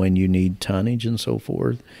of when you need tonnage and so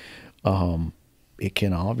forth. It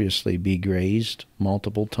can obviously be grazed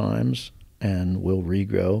multiple times and will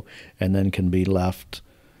regrow, and then can be left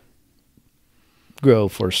grow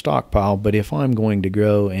for a stockpile. But if I'm going to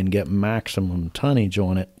grow and get maximum tonnage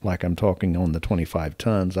on it, like I'm talking on the 25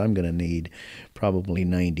 tons, I'm going to need probably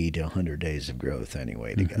 90 to 100 days of growth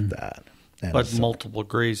anyway to get that. But multiple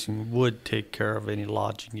grazing would take care of any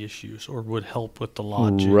lodging issues, or would help with the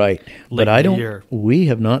lodging. Right. But year. We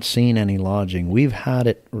have not seen any lodging. We've had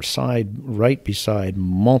it right beside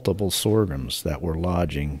multiple sorghums that were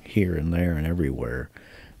lodging here and there and everywhere.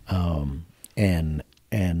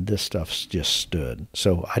 And this stuff's just stood.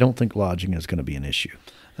 So I don't think lodging is going to be an issue.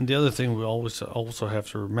 And the other thing we always also have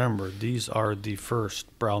to remember, these are the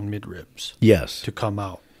first brown midribs to come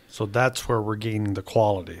out. So that's where we're gaining the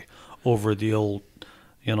quality over the old,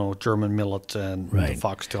 German millet and the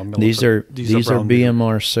foxtail millet. These are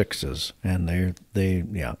BMR 6s, and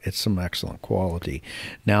it's some excellent quality.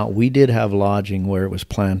 Now, we did have lodging where it was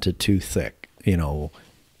planted too thick,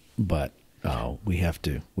 but we've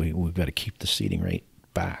got to keep the seeding rate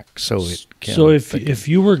back so it can. So if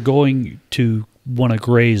you were going to want to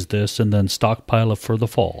graze this and then stockpile it for the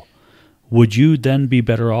fall, would you then be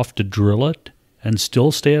better off to drill it and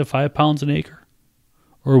still stay at 5 pounds an acre?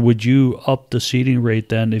 Or would you up the seeding rate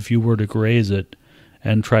then if you were to graze it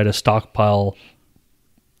and try to stockpile,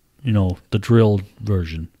 the drilled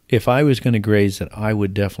version? If I was going to graze it, I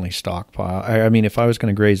would definitely stockpile. If I was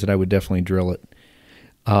going to graze it, I would definitely drill it.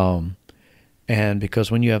 And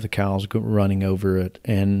because when you have the cows running over it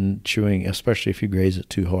and chewing, especially if you graze it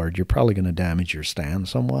too hard, you're probably going to damage your stand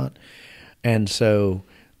somewhat. And so,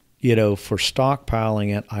 for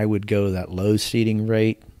stockpiling it, I would go that low seeding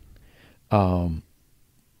rate. And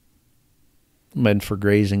for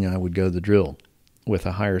grazing, I would go the drill with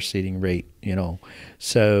a higher seeding rate,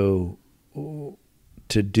 So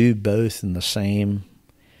to do both in the same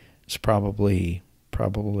is probably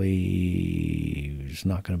is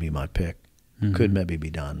not going to be my pick. Could maybe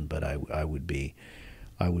be done, but I would be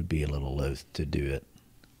a little loath to do it.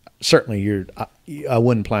 Certainly, I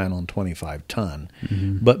wouldn't plan on 25 ton,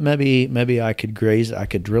 but maybe I could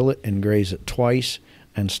drill it and graze it twice,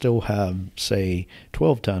 and still have, say,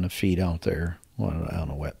 12 ton of feed out there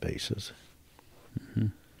on a wet basis.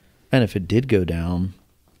 And if it did go down,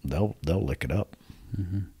 they'll lick it up.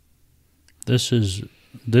 This is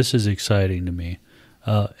exciting to me,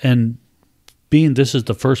 and being this is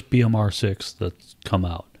the first BMR 6 that's come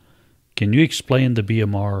out. Can you explain the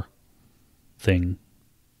BMR thing?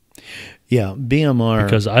 Yeah, BMR.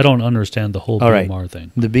 Because I don't understand the whole BMR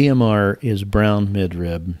thing. The BMR is brown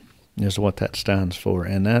midrib, is what that stands for.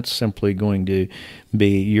 And that's simply going to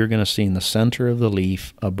be, you're going to see in the center of the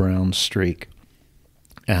leaf a brown streak.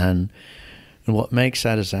 And what makes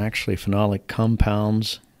that is actually phenolic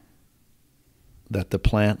compounds that the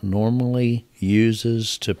plant normally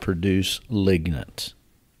uses to produce lignin.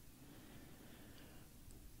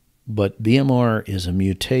 But BMR is a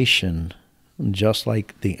mutation, just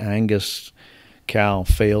like the Angus cow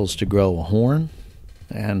fails to grow a horn.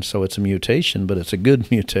 And so it's a mutation, but it's a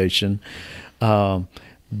good mutation.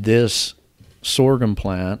 this sorghum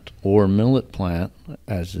plant or millet plant,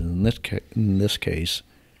 as in this case,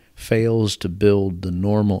 fails to build the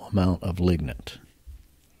normal amount of lignin.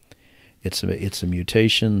 It's a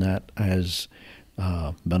mutation that is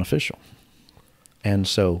beneficial, and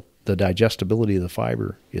so the digestibility of the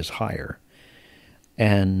fiber is higher,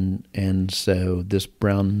 and so this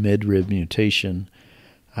brown midrib mutation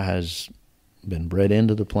has been bred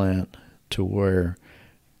into the plant to where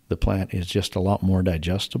the plant is just a lot more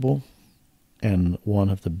digestible. And one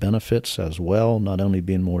of the benefits as well, not only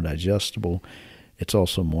being more digestible, it's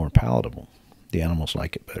also more palatable. The animals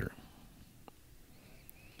like it better.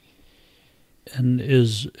 And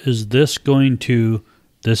is this going to,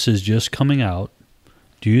 this is just coming out,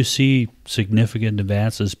 do you see significant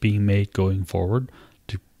advances being made going forward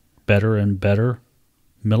to better and better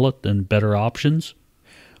millet and better options?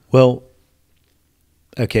 Well,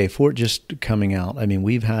 okay, for it just coming out, I mean,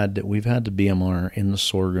 we've had the BMR in the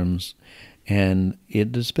sorghums, and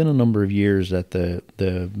it's been a number of years that the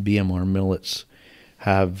BMR millets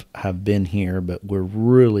have been here, but we're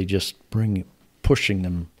really just pushing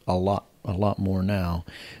them a lot more now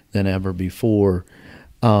than ever before.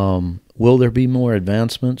 Will there be more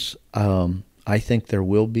advancements? I think there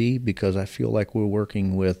will be, because I feel like we're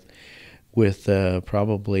working with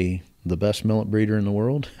probably the best millet breeder in the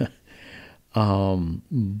world.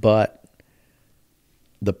 But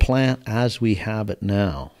the plant as we have it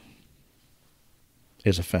now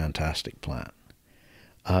is a fantastic plant.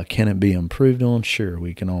 Can it be improved on? Sure,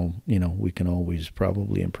 we can always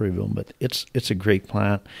probably improve on, but it's a great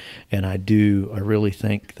plant, and I really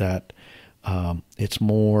think that it's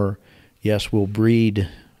more. Yes, we'll breed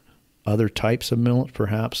other types of millet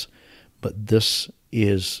perhaps, but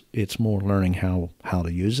it's more learning how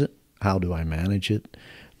to use it. How do I manage it?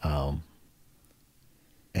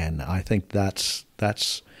 And I think that's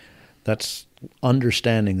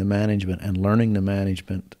understanding the management and learning the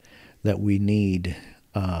management that we need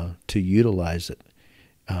to utilize it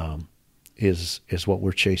is what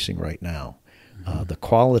we're chasing right now. The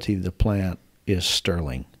quality of the plant is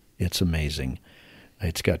sterling. It's amazing.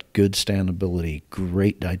 It's got good standability,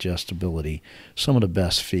 great digestibility, some of the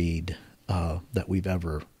best feed that we've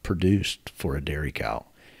ever produced for a dairy cow.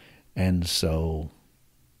 And so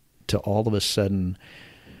to all of a sudden,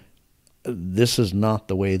 this is not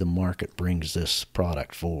the way the market brings this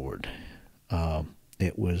product forward.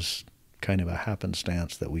 It was kind of a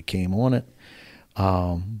happenstance that we came on it,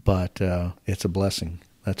 but it's a blessing,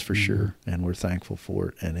 that's for sure, and we're thankful for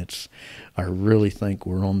it. And I really think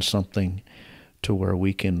we're on something to where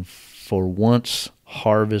we can, for once,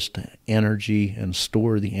 harvest energy and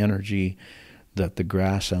store the energy that the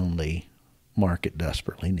grass-only market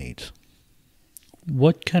desperately needs.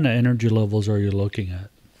 What kind of energy levels are you looking at?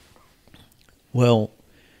 Well,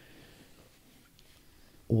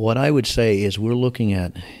 what I would say is we're looking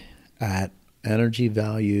at energy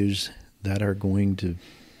values that are going to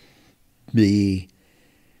be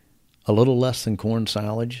a little less than corn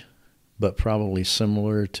silage, but probably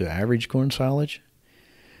similar to average corn silage.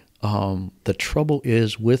 The trouble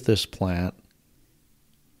is with this plant,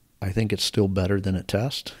 I think it's still better than it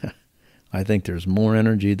tests. I think there's more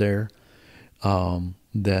energy there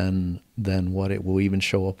than what it will even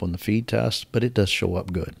show up on the feed test, but it does show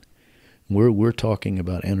up good. We're talking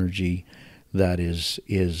about energy that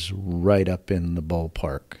is right up in the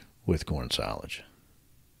ballpark with corn silage.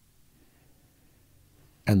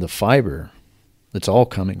 And the fiber, it's all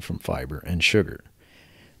coming from fiber and sugar.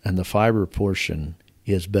 And the fiber portion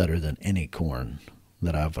is better than any corn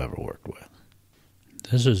that I've ever worked with.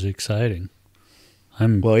 This is exciting.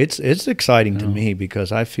 Well, it's exciting to me,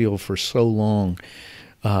 because I feel for so long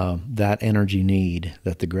that energy need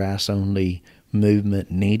that the grass-only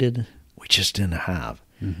movement needed, we just didn't have.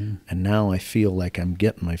 Mm-hmm. And now I feel like I'm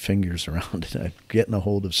getting my fingers around it. I'm getting a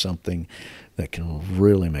hold of something that can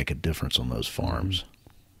really make a difference on those farms.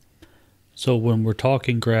 So when we're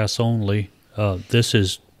talking grass only, this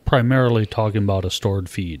is primarily talking about a stored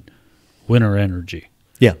feed, winter energy.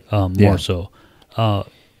 Yeah. More so. Are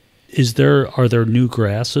there new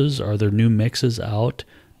grasses? Are there new mixes out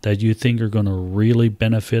that you think are going to really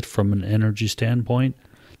benefit from an energy standpoint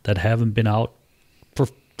that haven't been out for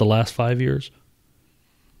the last 5 years?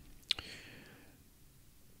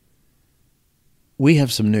 We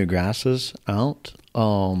have some new grasses out.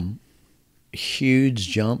 Huge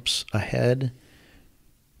jumps ahead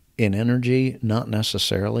in energy, not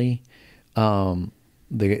necessarily.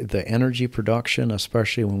 The energy production,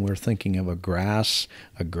 especially when we're thinking of a grazed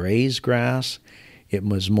grass, it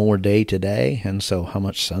was more day to day, and so how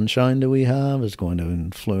much sunshine do we have is going to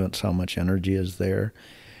influence how much energy is there.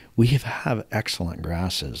 we have excellent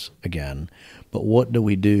grasses again, but what do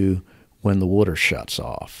we do when the water shuts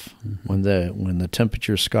off? When the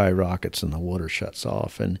temperature skyrockets and the water shuts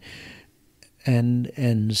off,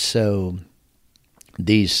 and so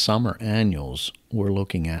these summer annuals we're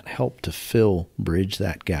looking at help to bridge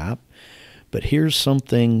that gap. But here's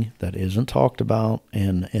something that isn't talked about,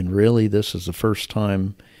 and really this is the first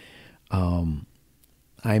time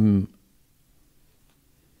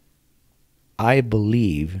I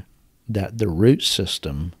believe that the root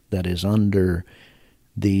system that is under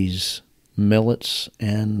these millets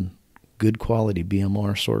and good quality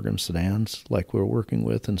BMR sorghum Sudans, like we're working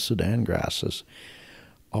with, and Sudan grasses,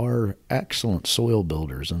 are excellent soil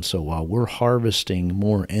builders. And so while we're harvesting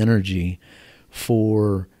more energy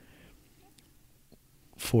for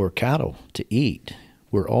cattle to eat,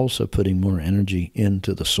 we're also putting more energy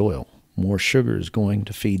into the soil. More sugar is going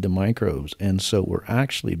to feed the microbes. And so we're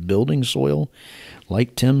actually building soil.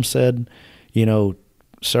 Like Tim said,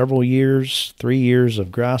 several years, 3 years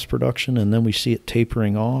of grass production, and then we see it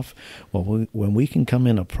tapering off. Well, when we can come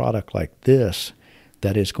in a product like this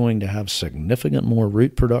that is going to have significant more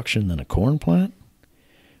root production than a corn plant,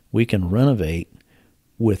 we can renovate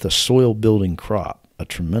with a soil-building crop, a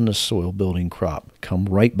tremendous soil-building crop, come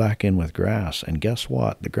right back in with grass, and guess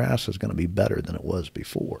what? The grass is going to be better than it was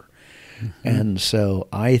before. And so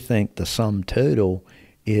I think the sum total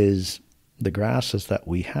is the grasses that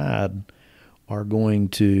we had are going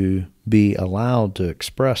to be allowed to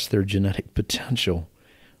express their genetic potential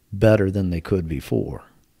better than they could before,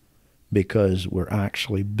 because we're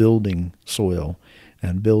actually building soil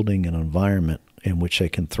and building an environment in which they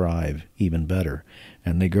can thrive even better.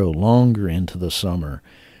 And they grow longer into the summer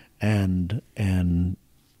and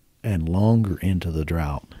longer into the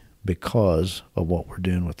drought because of what we're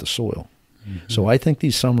doing with the soil. So I think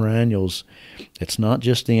these summer annuals, it's not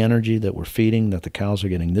just the energy that we're feeding that the cows are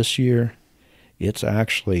getting this year, it's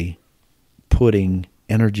actually putting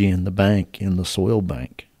energy in the bank, in the soil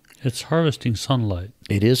bank. It's harvesting sunlight.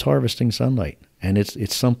 It is harvesting sunlight, and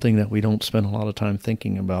it's something that we don't spend a lot of time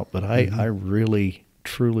thinking about, but I really,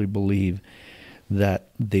 truly believe that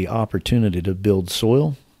the opportunity to build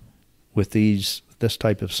soil with this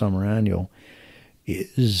type of summer annual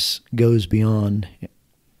goes beyond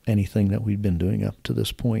anything that we've been doing up to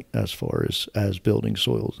this point as far as building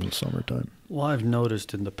soils in the summertime. Well, I've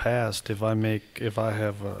noticed in the past, if I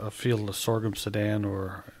have a field of sorghum Sudan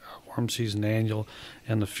or a warm season annual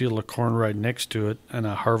and a field of corn right next to it, and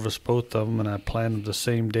I harvest both of them and I plant them the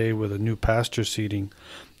same day with a new pasture seeding,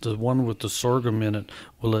 the one with the sorghum in it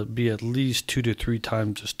will be at least 2 to 3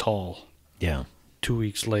 times as tall. Yeah. 2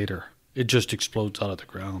 weeks later. It just explodes out of the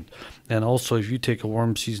ground. And also, if you take a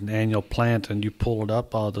warm season annual plant and you pull it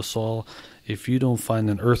up out of the soil, if you don't find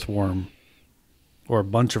an earthworm or a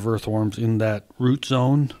bunch of earthworms in that root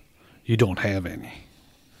zone, you don't have any,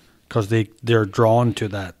 because they're drawn to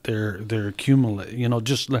that. They're accumulate. And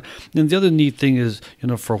the other neat thing is,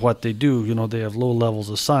 for what they do, they have low levels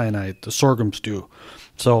of cyanide. The sorghums do,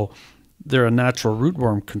 so they're a natural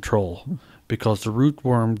rootworm control, because the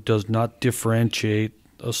rootworm does not differentiate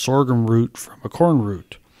a sorghum root from a corn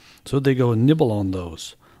root. So they go and nibble on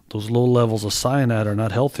those. Those low levels of cyanide are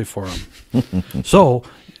not healthy for them. So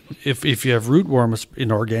if you have rootworms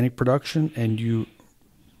in organic production, and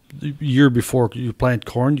the year before you plant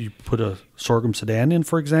corn, you put a sorghum Sudan in,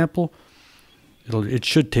 for example, it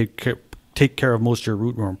should take care of most of your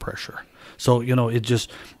rootworm pressure. So, it's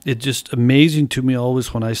just amazing to me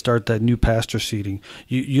always when I start that new pasture seeding.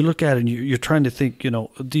 You look at it and you're trying to think,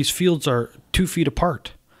 these fields are 2 feet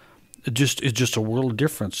apart. It's just a world of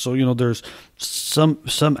difference. So, there's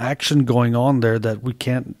some action going on there that we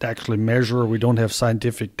can't actually measure, or we don't have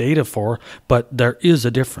scientific data for, but there is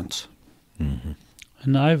a difference. Mm-hmm.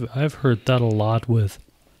 And I've heard that a lot with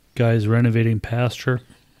guys renovating pasture.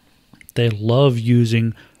 They love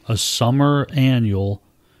using a summer annual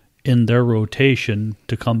in their rotation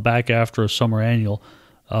to come back after a summer annual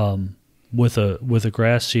with a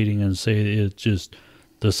grass seeding, and say it's just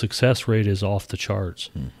the success rate is off the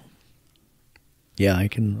charts. Yeah,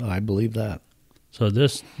 I believe that. So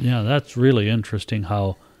that's really interesting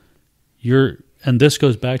how and this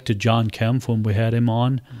goes back to John Kempf when we had him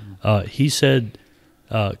on. He said,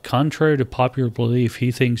 contrary to popular belief,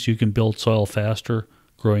 he thinks you can build soil faster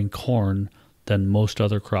growing corn than most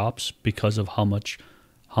other crops because of how much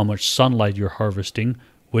sunlight you're harvesting,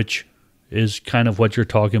 which is kind of what you're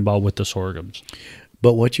talking about with the sorghums.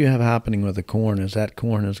 But what you have happening with the corn is that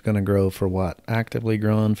corn is going to grow for actively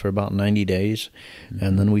growing for about 90 days. Mm-hmm.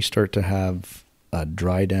 And then we start to have a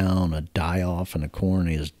dry down, a die off, and the corn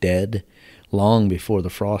is dead long before the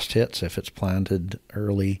frost hits if it's planted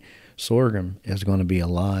early. Sorghum is going to be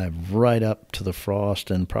alive right up to the frost,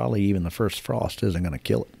 and probably even the first frost isn't going to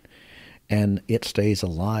kill it. And it stays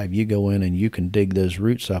alive. You go in and you can dig those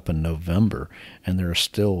roots up in November, and they're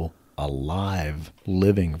still alive,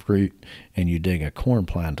 living root. And you dig a corn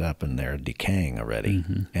plant up, and they're decaying already.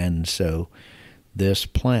 Mm-hmm. And so this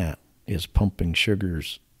plant is pumping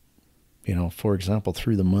sugars, for example,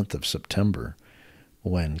 through the month of September,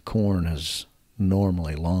 when corn has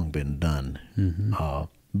normally long been done. Mm-hmm.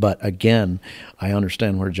 But again, I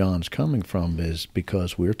understand where John's coming from, is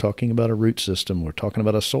because we're talking about a root system. We're talking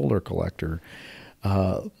about a solar collector.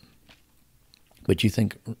 But you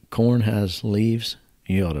think corn has leaves?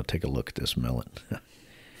 You ought to take a look at this millet.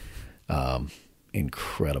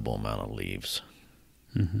 Incredible amount of leaves.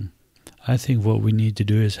 Mm-hmm. I think what we need to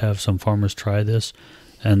do is have some farmers try this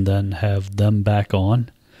and then have them back on.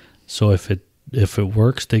 So if it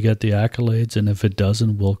works, they get the accolades, and if it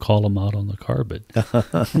doesn't, we'll call them out on the carpet.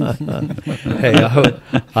 Hey,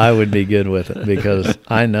 I would be good with it, because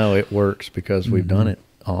I know it works, because we've done it.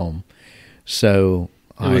 So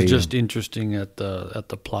it was just interesting at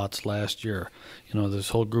the plots last year. This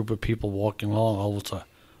whole group of people walking along, all of a sudden,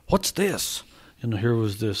 what's this? Here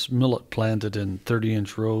was this millet planted in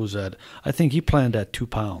 30-inch rows at, I think he planted at 2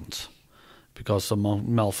 pounds. Because of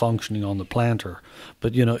malfunctioning on the planter.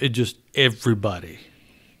 But, it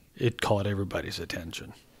caught everybody's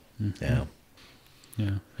attention. Mm-hmm.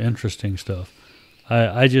 Yeah, interesting stuff.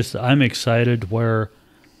 I'm excited where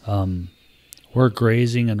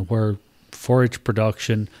grazing and where forage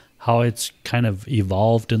production, how it's kind of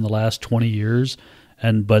evolved in the last 20 years,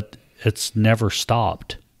 but it's never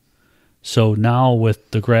stopped. So now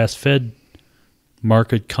with the grass-fed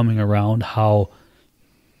market coming around, how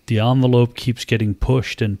the envelope keeps getting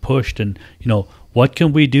pushed, and what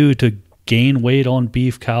can we do to gain weight on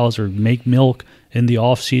beef cows or make milk in the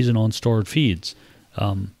off season on stored feeds?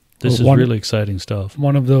 This is really exciting stuff.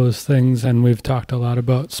 One of those things, and we've talked a lot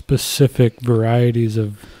about specific varieties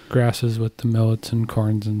of grasses with the millets and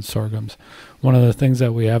corns and sorghums. One of the things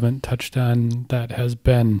that we haven't touched on that has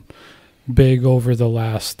been big over the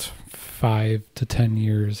last 5 to 10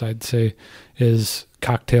 years, I'd say, is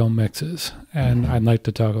cocktail mixes. And I'd like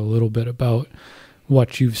to talk a little bit about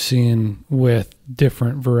what you've seen with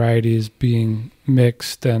different varieties being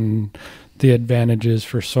mixed and the advantages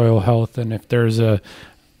for soil health. And if there's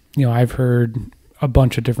I've heard a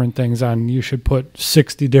bunch of different things on, you should put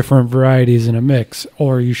 60 different varieties in a mix,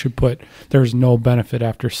 or you should put, there's no benefit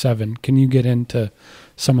after 7. Can you get into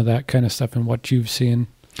some of that kind of stuff and what you've seen?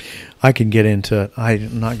 I can get into it.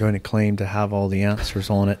 I'm not going to claim to have all the answers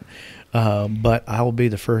on it, but I will be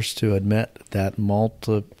the first to admit that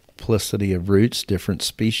multiplicity of roots, different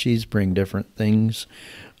species, bring different things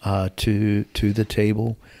to the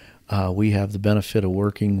table. We have the benefit of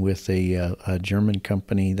working with a German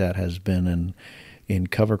company that has been in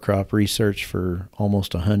cover crop research for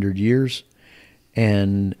almost 100 years,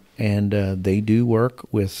 and they do work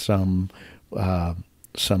with some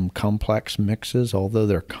complex mixes, although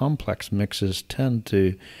their complex mixes tend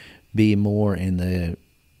to be more in the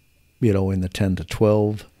 10 to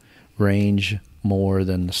 12 range more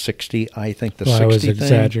than the 60. I think the 60 I was thing.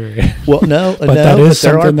 Exaggerating. Well, no, but that is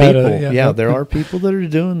there are people. That, there are people that are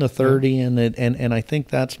doing the 30, and I think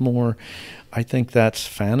that's more. I think that's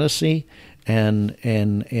fantasy, and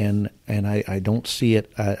I don't see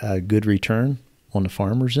it a good return on the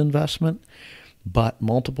farmer's investment. But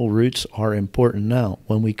multiple roots are important. Now,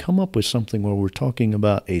 when we come up with something where we're talking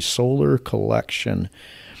about a solar collection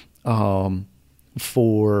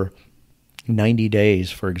for 90 days,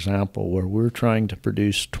 for example, where we're trying to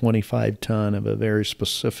produce 25 ton of a very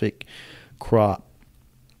specific crop,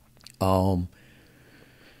 I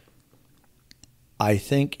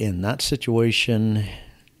think in that situation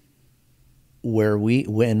where we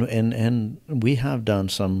have done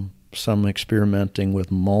some experimenting with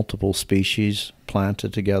multiple species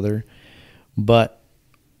planted together, but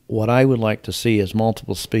what I would like to see is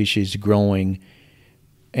multiple species growing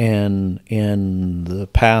in the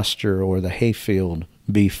pasture or the hayfield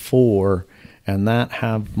before, and that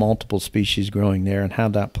have multiple species growing there and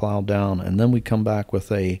have that plowed down, and then we come back with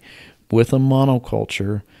a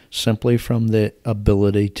monoculture simply from the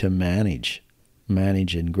ability to manage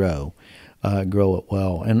and grow it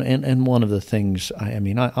well. And one of the things,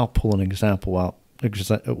 I'll pull an example out.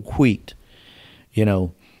 Wheat.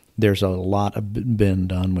 There's a lot been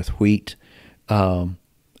done with wheat, and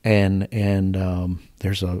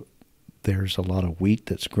there's a lot of wheat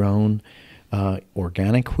that's grown,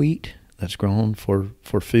 organic wheat that's grown for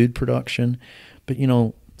food production, but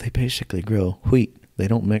they basically grow wheat. They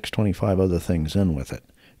don't mix 25 other things in with it.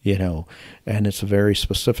 and it's a very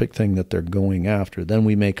specific thing that they're going after. Then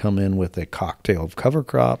we may come in with a cocktail of cover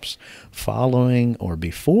crops following or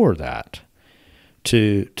before that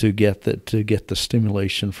to get the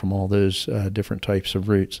stimulation from all those different types of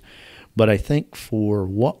roots. But I think for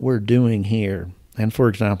what we're doing here, and for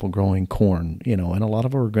example, growing corn, and a lot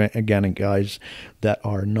of our organic guys that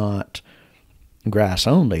are not grass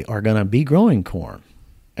only are going to be growing corn.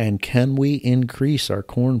 And can we increase our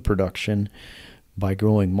corn production by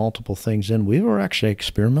growing multiple things in? We were actually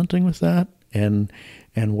experimenting with that and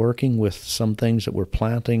working with some things that we're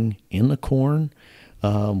planting in the corn.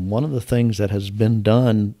 One of the things that has been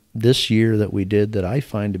done this year that we did that I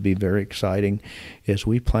find to be very exciting is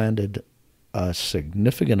we planted a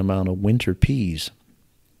significant amount of winter peas,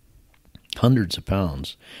 hundreds of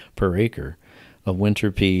pounds per acre of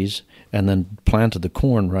winter peas, and then planted the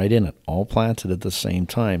corn right in it, all planted at the same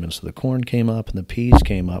time. And so the corn came up and the peas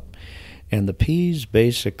came up, and the peas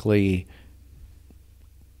basically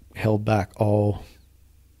held back all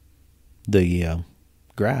the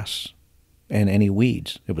grass and any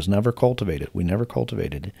weeds. It was never cultivated. We never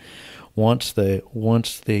cultivated it. Once the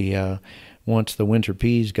winter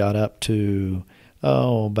peas got up to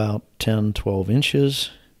about 10, 12 inches,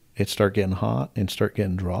 it started getting hot and start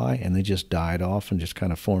getting dry, and they just died off and just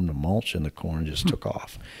kind of formed a mulch, and the corn just took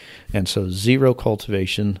off. And so zero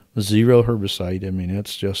cultivation, zero herbicide. I mean,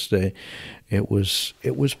 it's just it was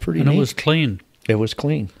pretty And neat. it was clean. It was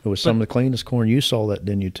clean. It was some of the cleanest corn. You saw that,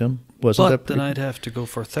 didn't you, Tim? Wasn't that But pretty? then I'd have to go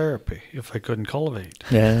for therapy if I couldn't cultivate.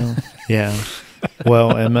 Yeah, yeah.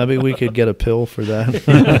 Well, and maybe we could get a pill for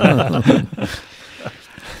that.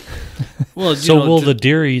 Well, So will the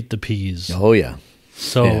deer eat the peas? Oh, yeah.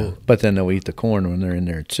 So Yeah. But then they'll eat the corn when they're in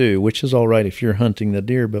there too, which is all right if you're hunting the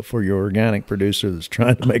deer, but for your organic producer that's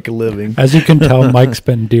trying to make a living. As you can tell, Mike's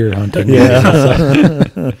been deer hunting.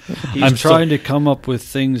 Yeah. He's trying to come up with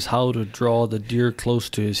things how to draw the deer close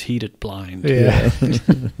to his heated blind. Yeah.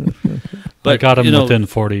 I got them you know, within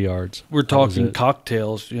 40 yards. We're That was talking it.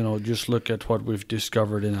 cocktails. Just look at what we've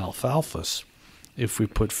discovered in alfalfas. If we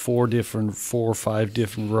put 4 or 5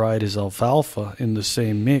 different varieties of alfalfa in the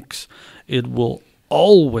same mix, it will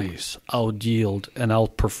always out-yield and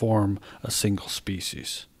outperform a single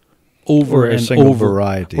species. Or a single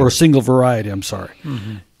variety. Or a single variety, I'm sorry.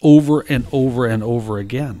 Mm-hmm. Over and over and over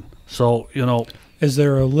again. So, Is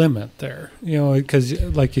there a limit there? Because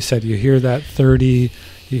like you said, you hear that 30,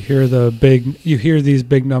 you hear these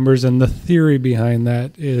big numbers, and the theory behind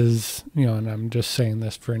that is, and I'm just saying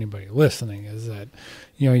this for anybody listening, is that,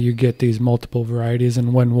 you get these multiple varieties,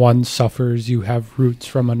 and when one suffers, you have roots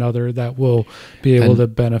from another that will be able to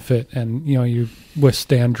benefit, and, you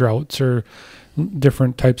withstand droughts or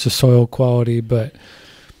different types of soil quality. But,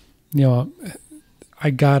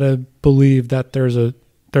 I gotta believe that there's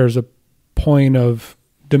a point of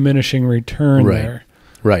diminishing return there.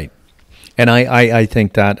 Right. And I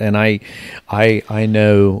think that, and I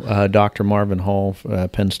know Dr. Marvin Hall,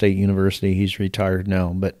 Penn State University. He's retired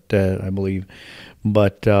now, but I believe,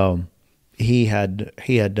 he had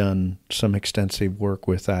done some extensive work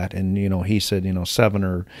with that, and he said 7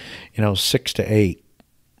 or 6 to 8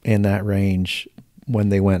 in that range. When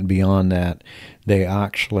they went beyond that, they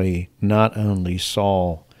actually not only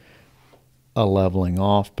saw a leveling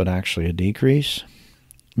off, but actually a decrease,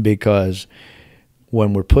 because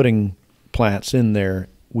when we're putting plants in there,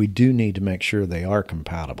 we do need to make sure they are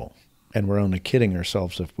compatible. And we're only kidding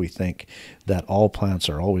ourselves if we think that all plants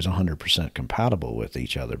are always 100% compatible with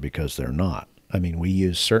each other, because they're not. I mean, we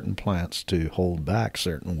use certain plants to hold back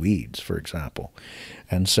certain weeds, for example.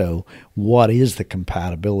 And so what is the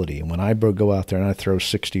compatibility? And when I go out there and I throw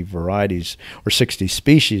 60 varieties or 60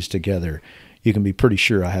 species together, you can be pretty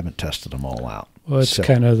sure I haven't tested them all out. Well, it's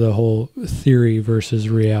kind of the whole theory versus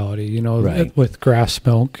reality. Right. With grass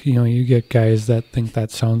milk, you get guys that think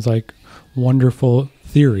that sounds like wonderful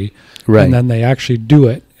theory, Right. and then they actually do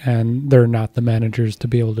it, and they're not the managers to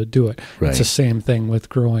be able to do it. Right. It's the same thing with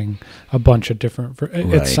growing a bunch of different. It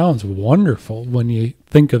Right. sounds wonderful when you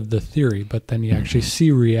think of the theory, but then you actually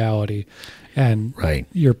see reality, and Right.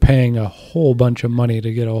 you're paying a whole bunch of money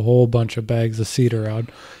to get a whole bunch of bags of seed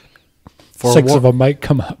around. For 6 of them might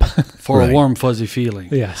come up. for Right. a warm, fuzzy feeling.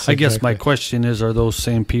 Yes, I guess my exactly. question is, are those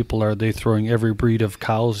same people, are they throwing every breed of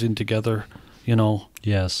cows in together?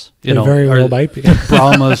 yes. They very well might be.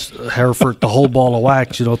 Brahmas, Hereford, the whole ball of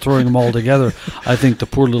wax, throwing them all together. I think the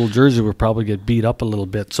poor little Jersey would probably get beat up a little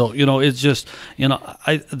bit. So, it's just,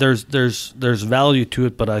 there's value to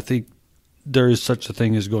it, but I think there is such a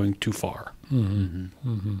thing as going too far. Mm-hmm.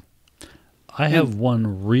 Mm-hmm. I have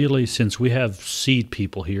one really, since we have seed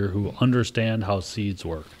people here who understand how seeds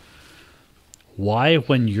work. Why,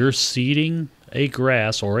 when you're seeding a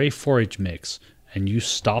grass or a forage mix and you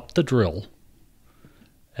stop the drill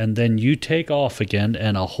and then you take off again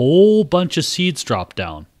and a whole bunch of seeds drop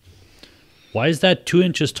down, why is that 2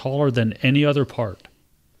 inches taller than any other part?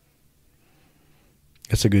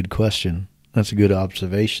 That's a good question. That's a good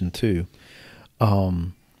observation, too. A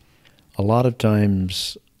lot of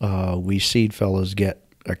times we seed fellows get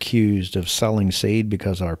accused of selling seed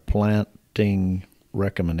because our planting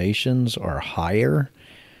recommendations are higher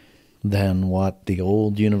than what the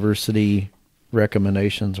old university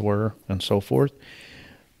recommendations were and so forth.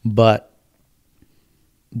 But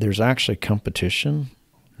there's actually competition,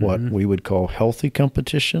 what we would call healthy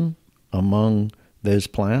competition among those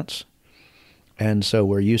plants. And so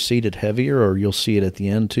where you seed it heavier, or you'll see it at the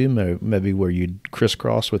end too, maybe where you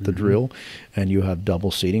crisscross with the drill and you have double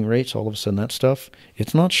seeding rates, all of a sudden that stuff,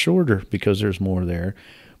 it's not shorter because there's more there,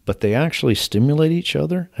 but they actually stimulate each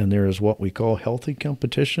other, and there is what we call healthy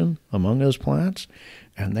competition among those plants,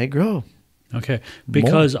 and they grow. Okay,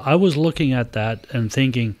 because I was looking at that and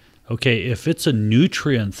thinking, okay, if it's a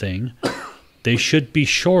nutrient thing, they should be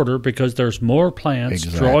shorter because there's more plants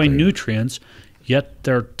drawing nutrients, yet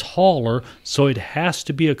they're taller, so it has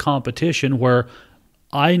to be a competition where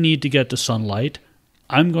I need to get the sunlight,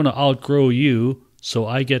 I'm going to outgrow you, so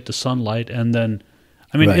I get the sunlight, and then,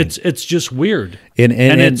 I mean, it's just weird. And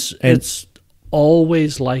it's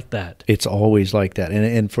always like that. It's always like that.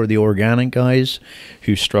 And for the organic guys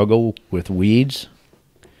who struggle with weeds,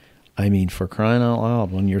 I mean, for crying out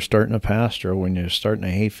loud, when you're starting a pasture, when you're starting a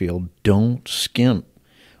hayfield, don't skimp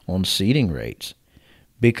on seeding rates,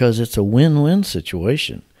 because it's a win-win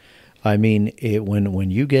situation. I mean,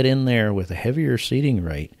 when you get in there with a heavier seeding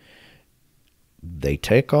rate, they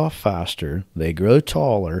take off faster, they grow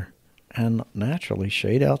taller, and naturally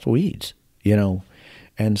shade out the weeds, you know.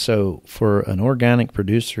 And so for an organic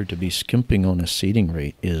producer to be skimping on a seeding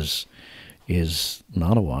rate is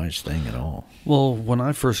not a wise thing at all. Well, when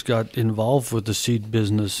I first got involved with the seed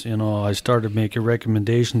business, you know, I started making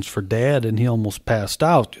recommendations for Dad, and he almost passed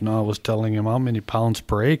out. You know, I was telling him how many pounds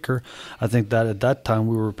per acre. I think that at that time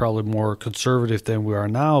we were probably more conservative than we are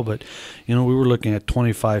now, but, you know, we were looking at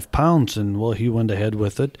 25 pounds, and, well, he went ahead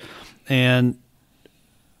with it. And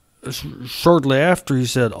shortly after, he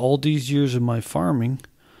said, all these years of my farming,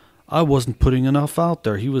 I wasn't putting enough out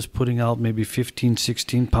there. He was putting out maybe 15,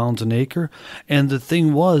 16 pounds an acre. And the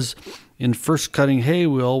thing was, in first cutting hay,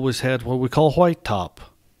 we always had what we call white top,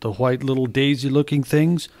 the white little daisy-looking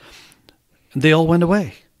things. And they all went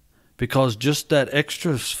away because just that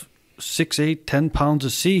extra 6, 8, 10 pounds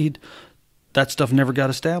of seed, that stuff never got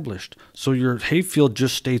established. So your hayfield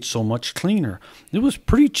just stayed so much cleaner. It was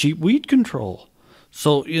pretty cheap weed control.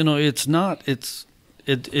 So, you know, it's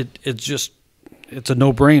just... It's a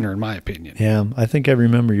no-brainer, in my opinion. Yeah, I think I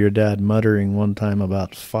remember your dad muttering one time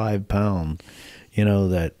about 5 pounds, you know,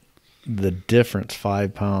 that the difference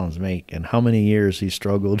 5 pounds make, and how many years he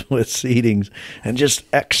struggled with seedings, and just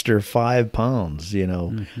extra 5 pounds, you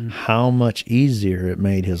know, how much easier it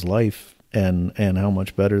made his life, and how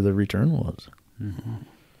much better the return was.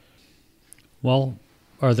 Well,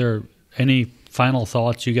 are there any final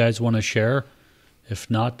thoughts you guys want to share?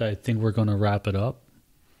 If not, I think we're going to wrap it up.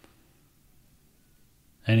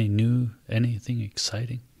 Anything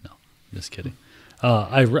exciting? No, just kidding.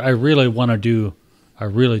 I really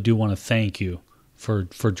do want to thank you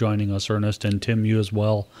for joining us, Ernest, and Tim, you as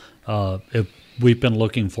well. We've been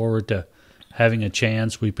looking forward to having a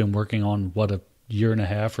chance. We've been working on, a year and a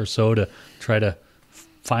half or so to try to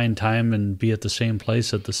find time and be at the same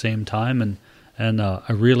place at the same time. And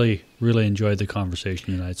I really enjoyed the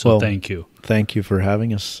conversation tonight. So thank you. Thank you for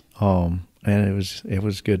having us. And it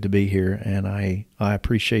was good to be here, and I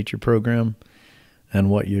appreciate your program and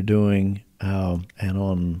what you're doing, and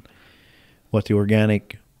on what the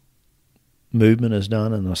organic movement has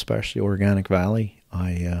done, and especially Organic Valley.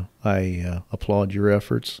 I applaud your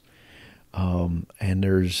efforts. And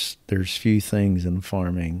there's few things in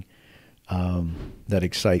farming that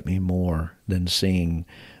excite me more than seeing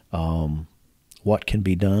what can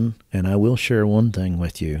be done. And I will share one thing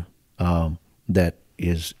with you that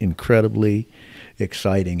is incredibly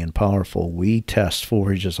exciting and powerful. We test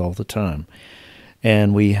forages all the time,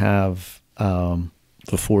 and we have the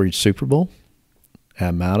Forage Super Bowl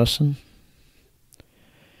at Madison,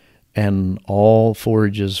 and all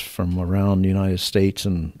forages from around the United States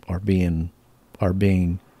and are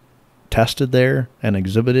being tested there and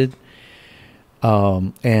exhibited.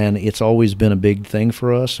 And it's always been a big thing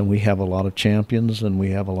for us, and we have a lot of champions, and we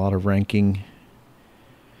have a lot of ranking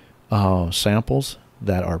samples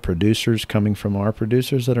that are producers coming from our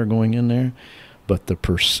producers that are going in there. But the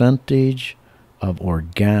percentage of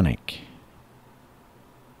organic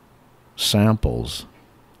samples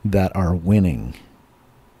that are winning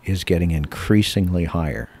is getting increasingly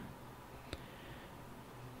higher.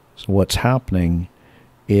 So what's happening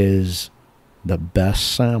is the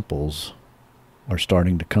best samples are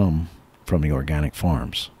starting to come from the organic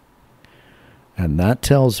farms. And that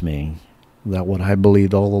tells me that what I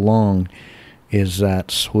believed all along is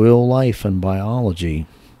that soil life and biology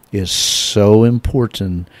is so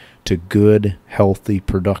important to good, healthy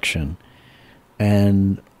production.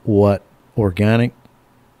 And what organic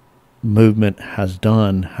movement has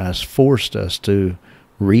done has forced us to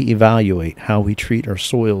reevaluate how we treat our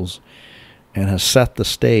soils, and has set the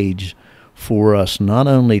stage for us not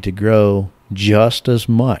only to grow just as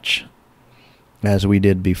much as we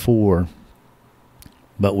did before,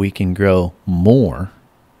 but we can grow more.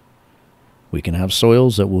 We can have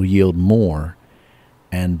soils that will yield more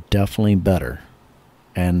and definitely better.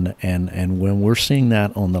 And when we're seeing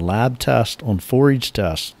that on the lab test, on forage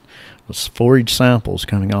tests, forage samples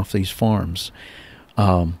coming off these farms,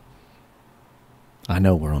 I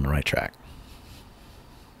know we're on the right track.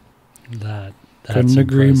 That's Couldn't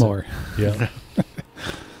agree impressive. more. Yeah.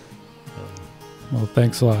 Well,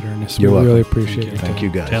 thanks a lot, Ernest. You're we welcome. really appreciate it. Thank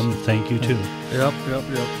you, guys. Tim, thank you too.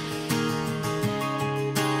 Yep.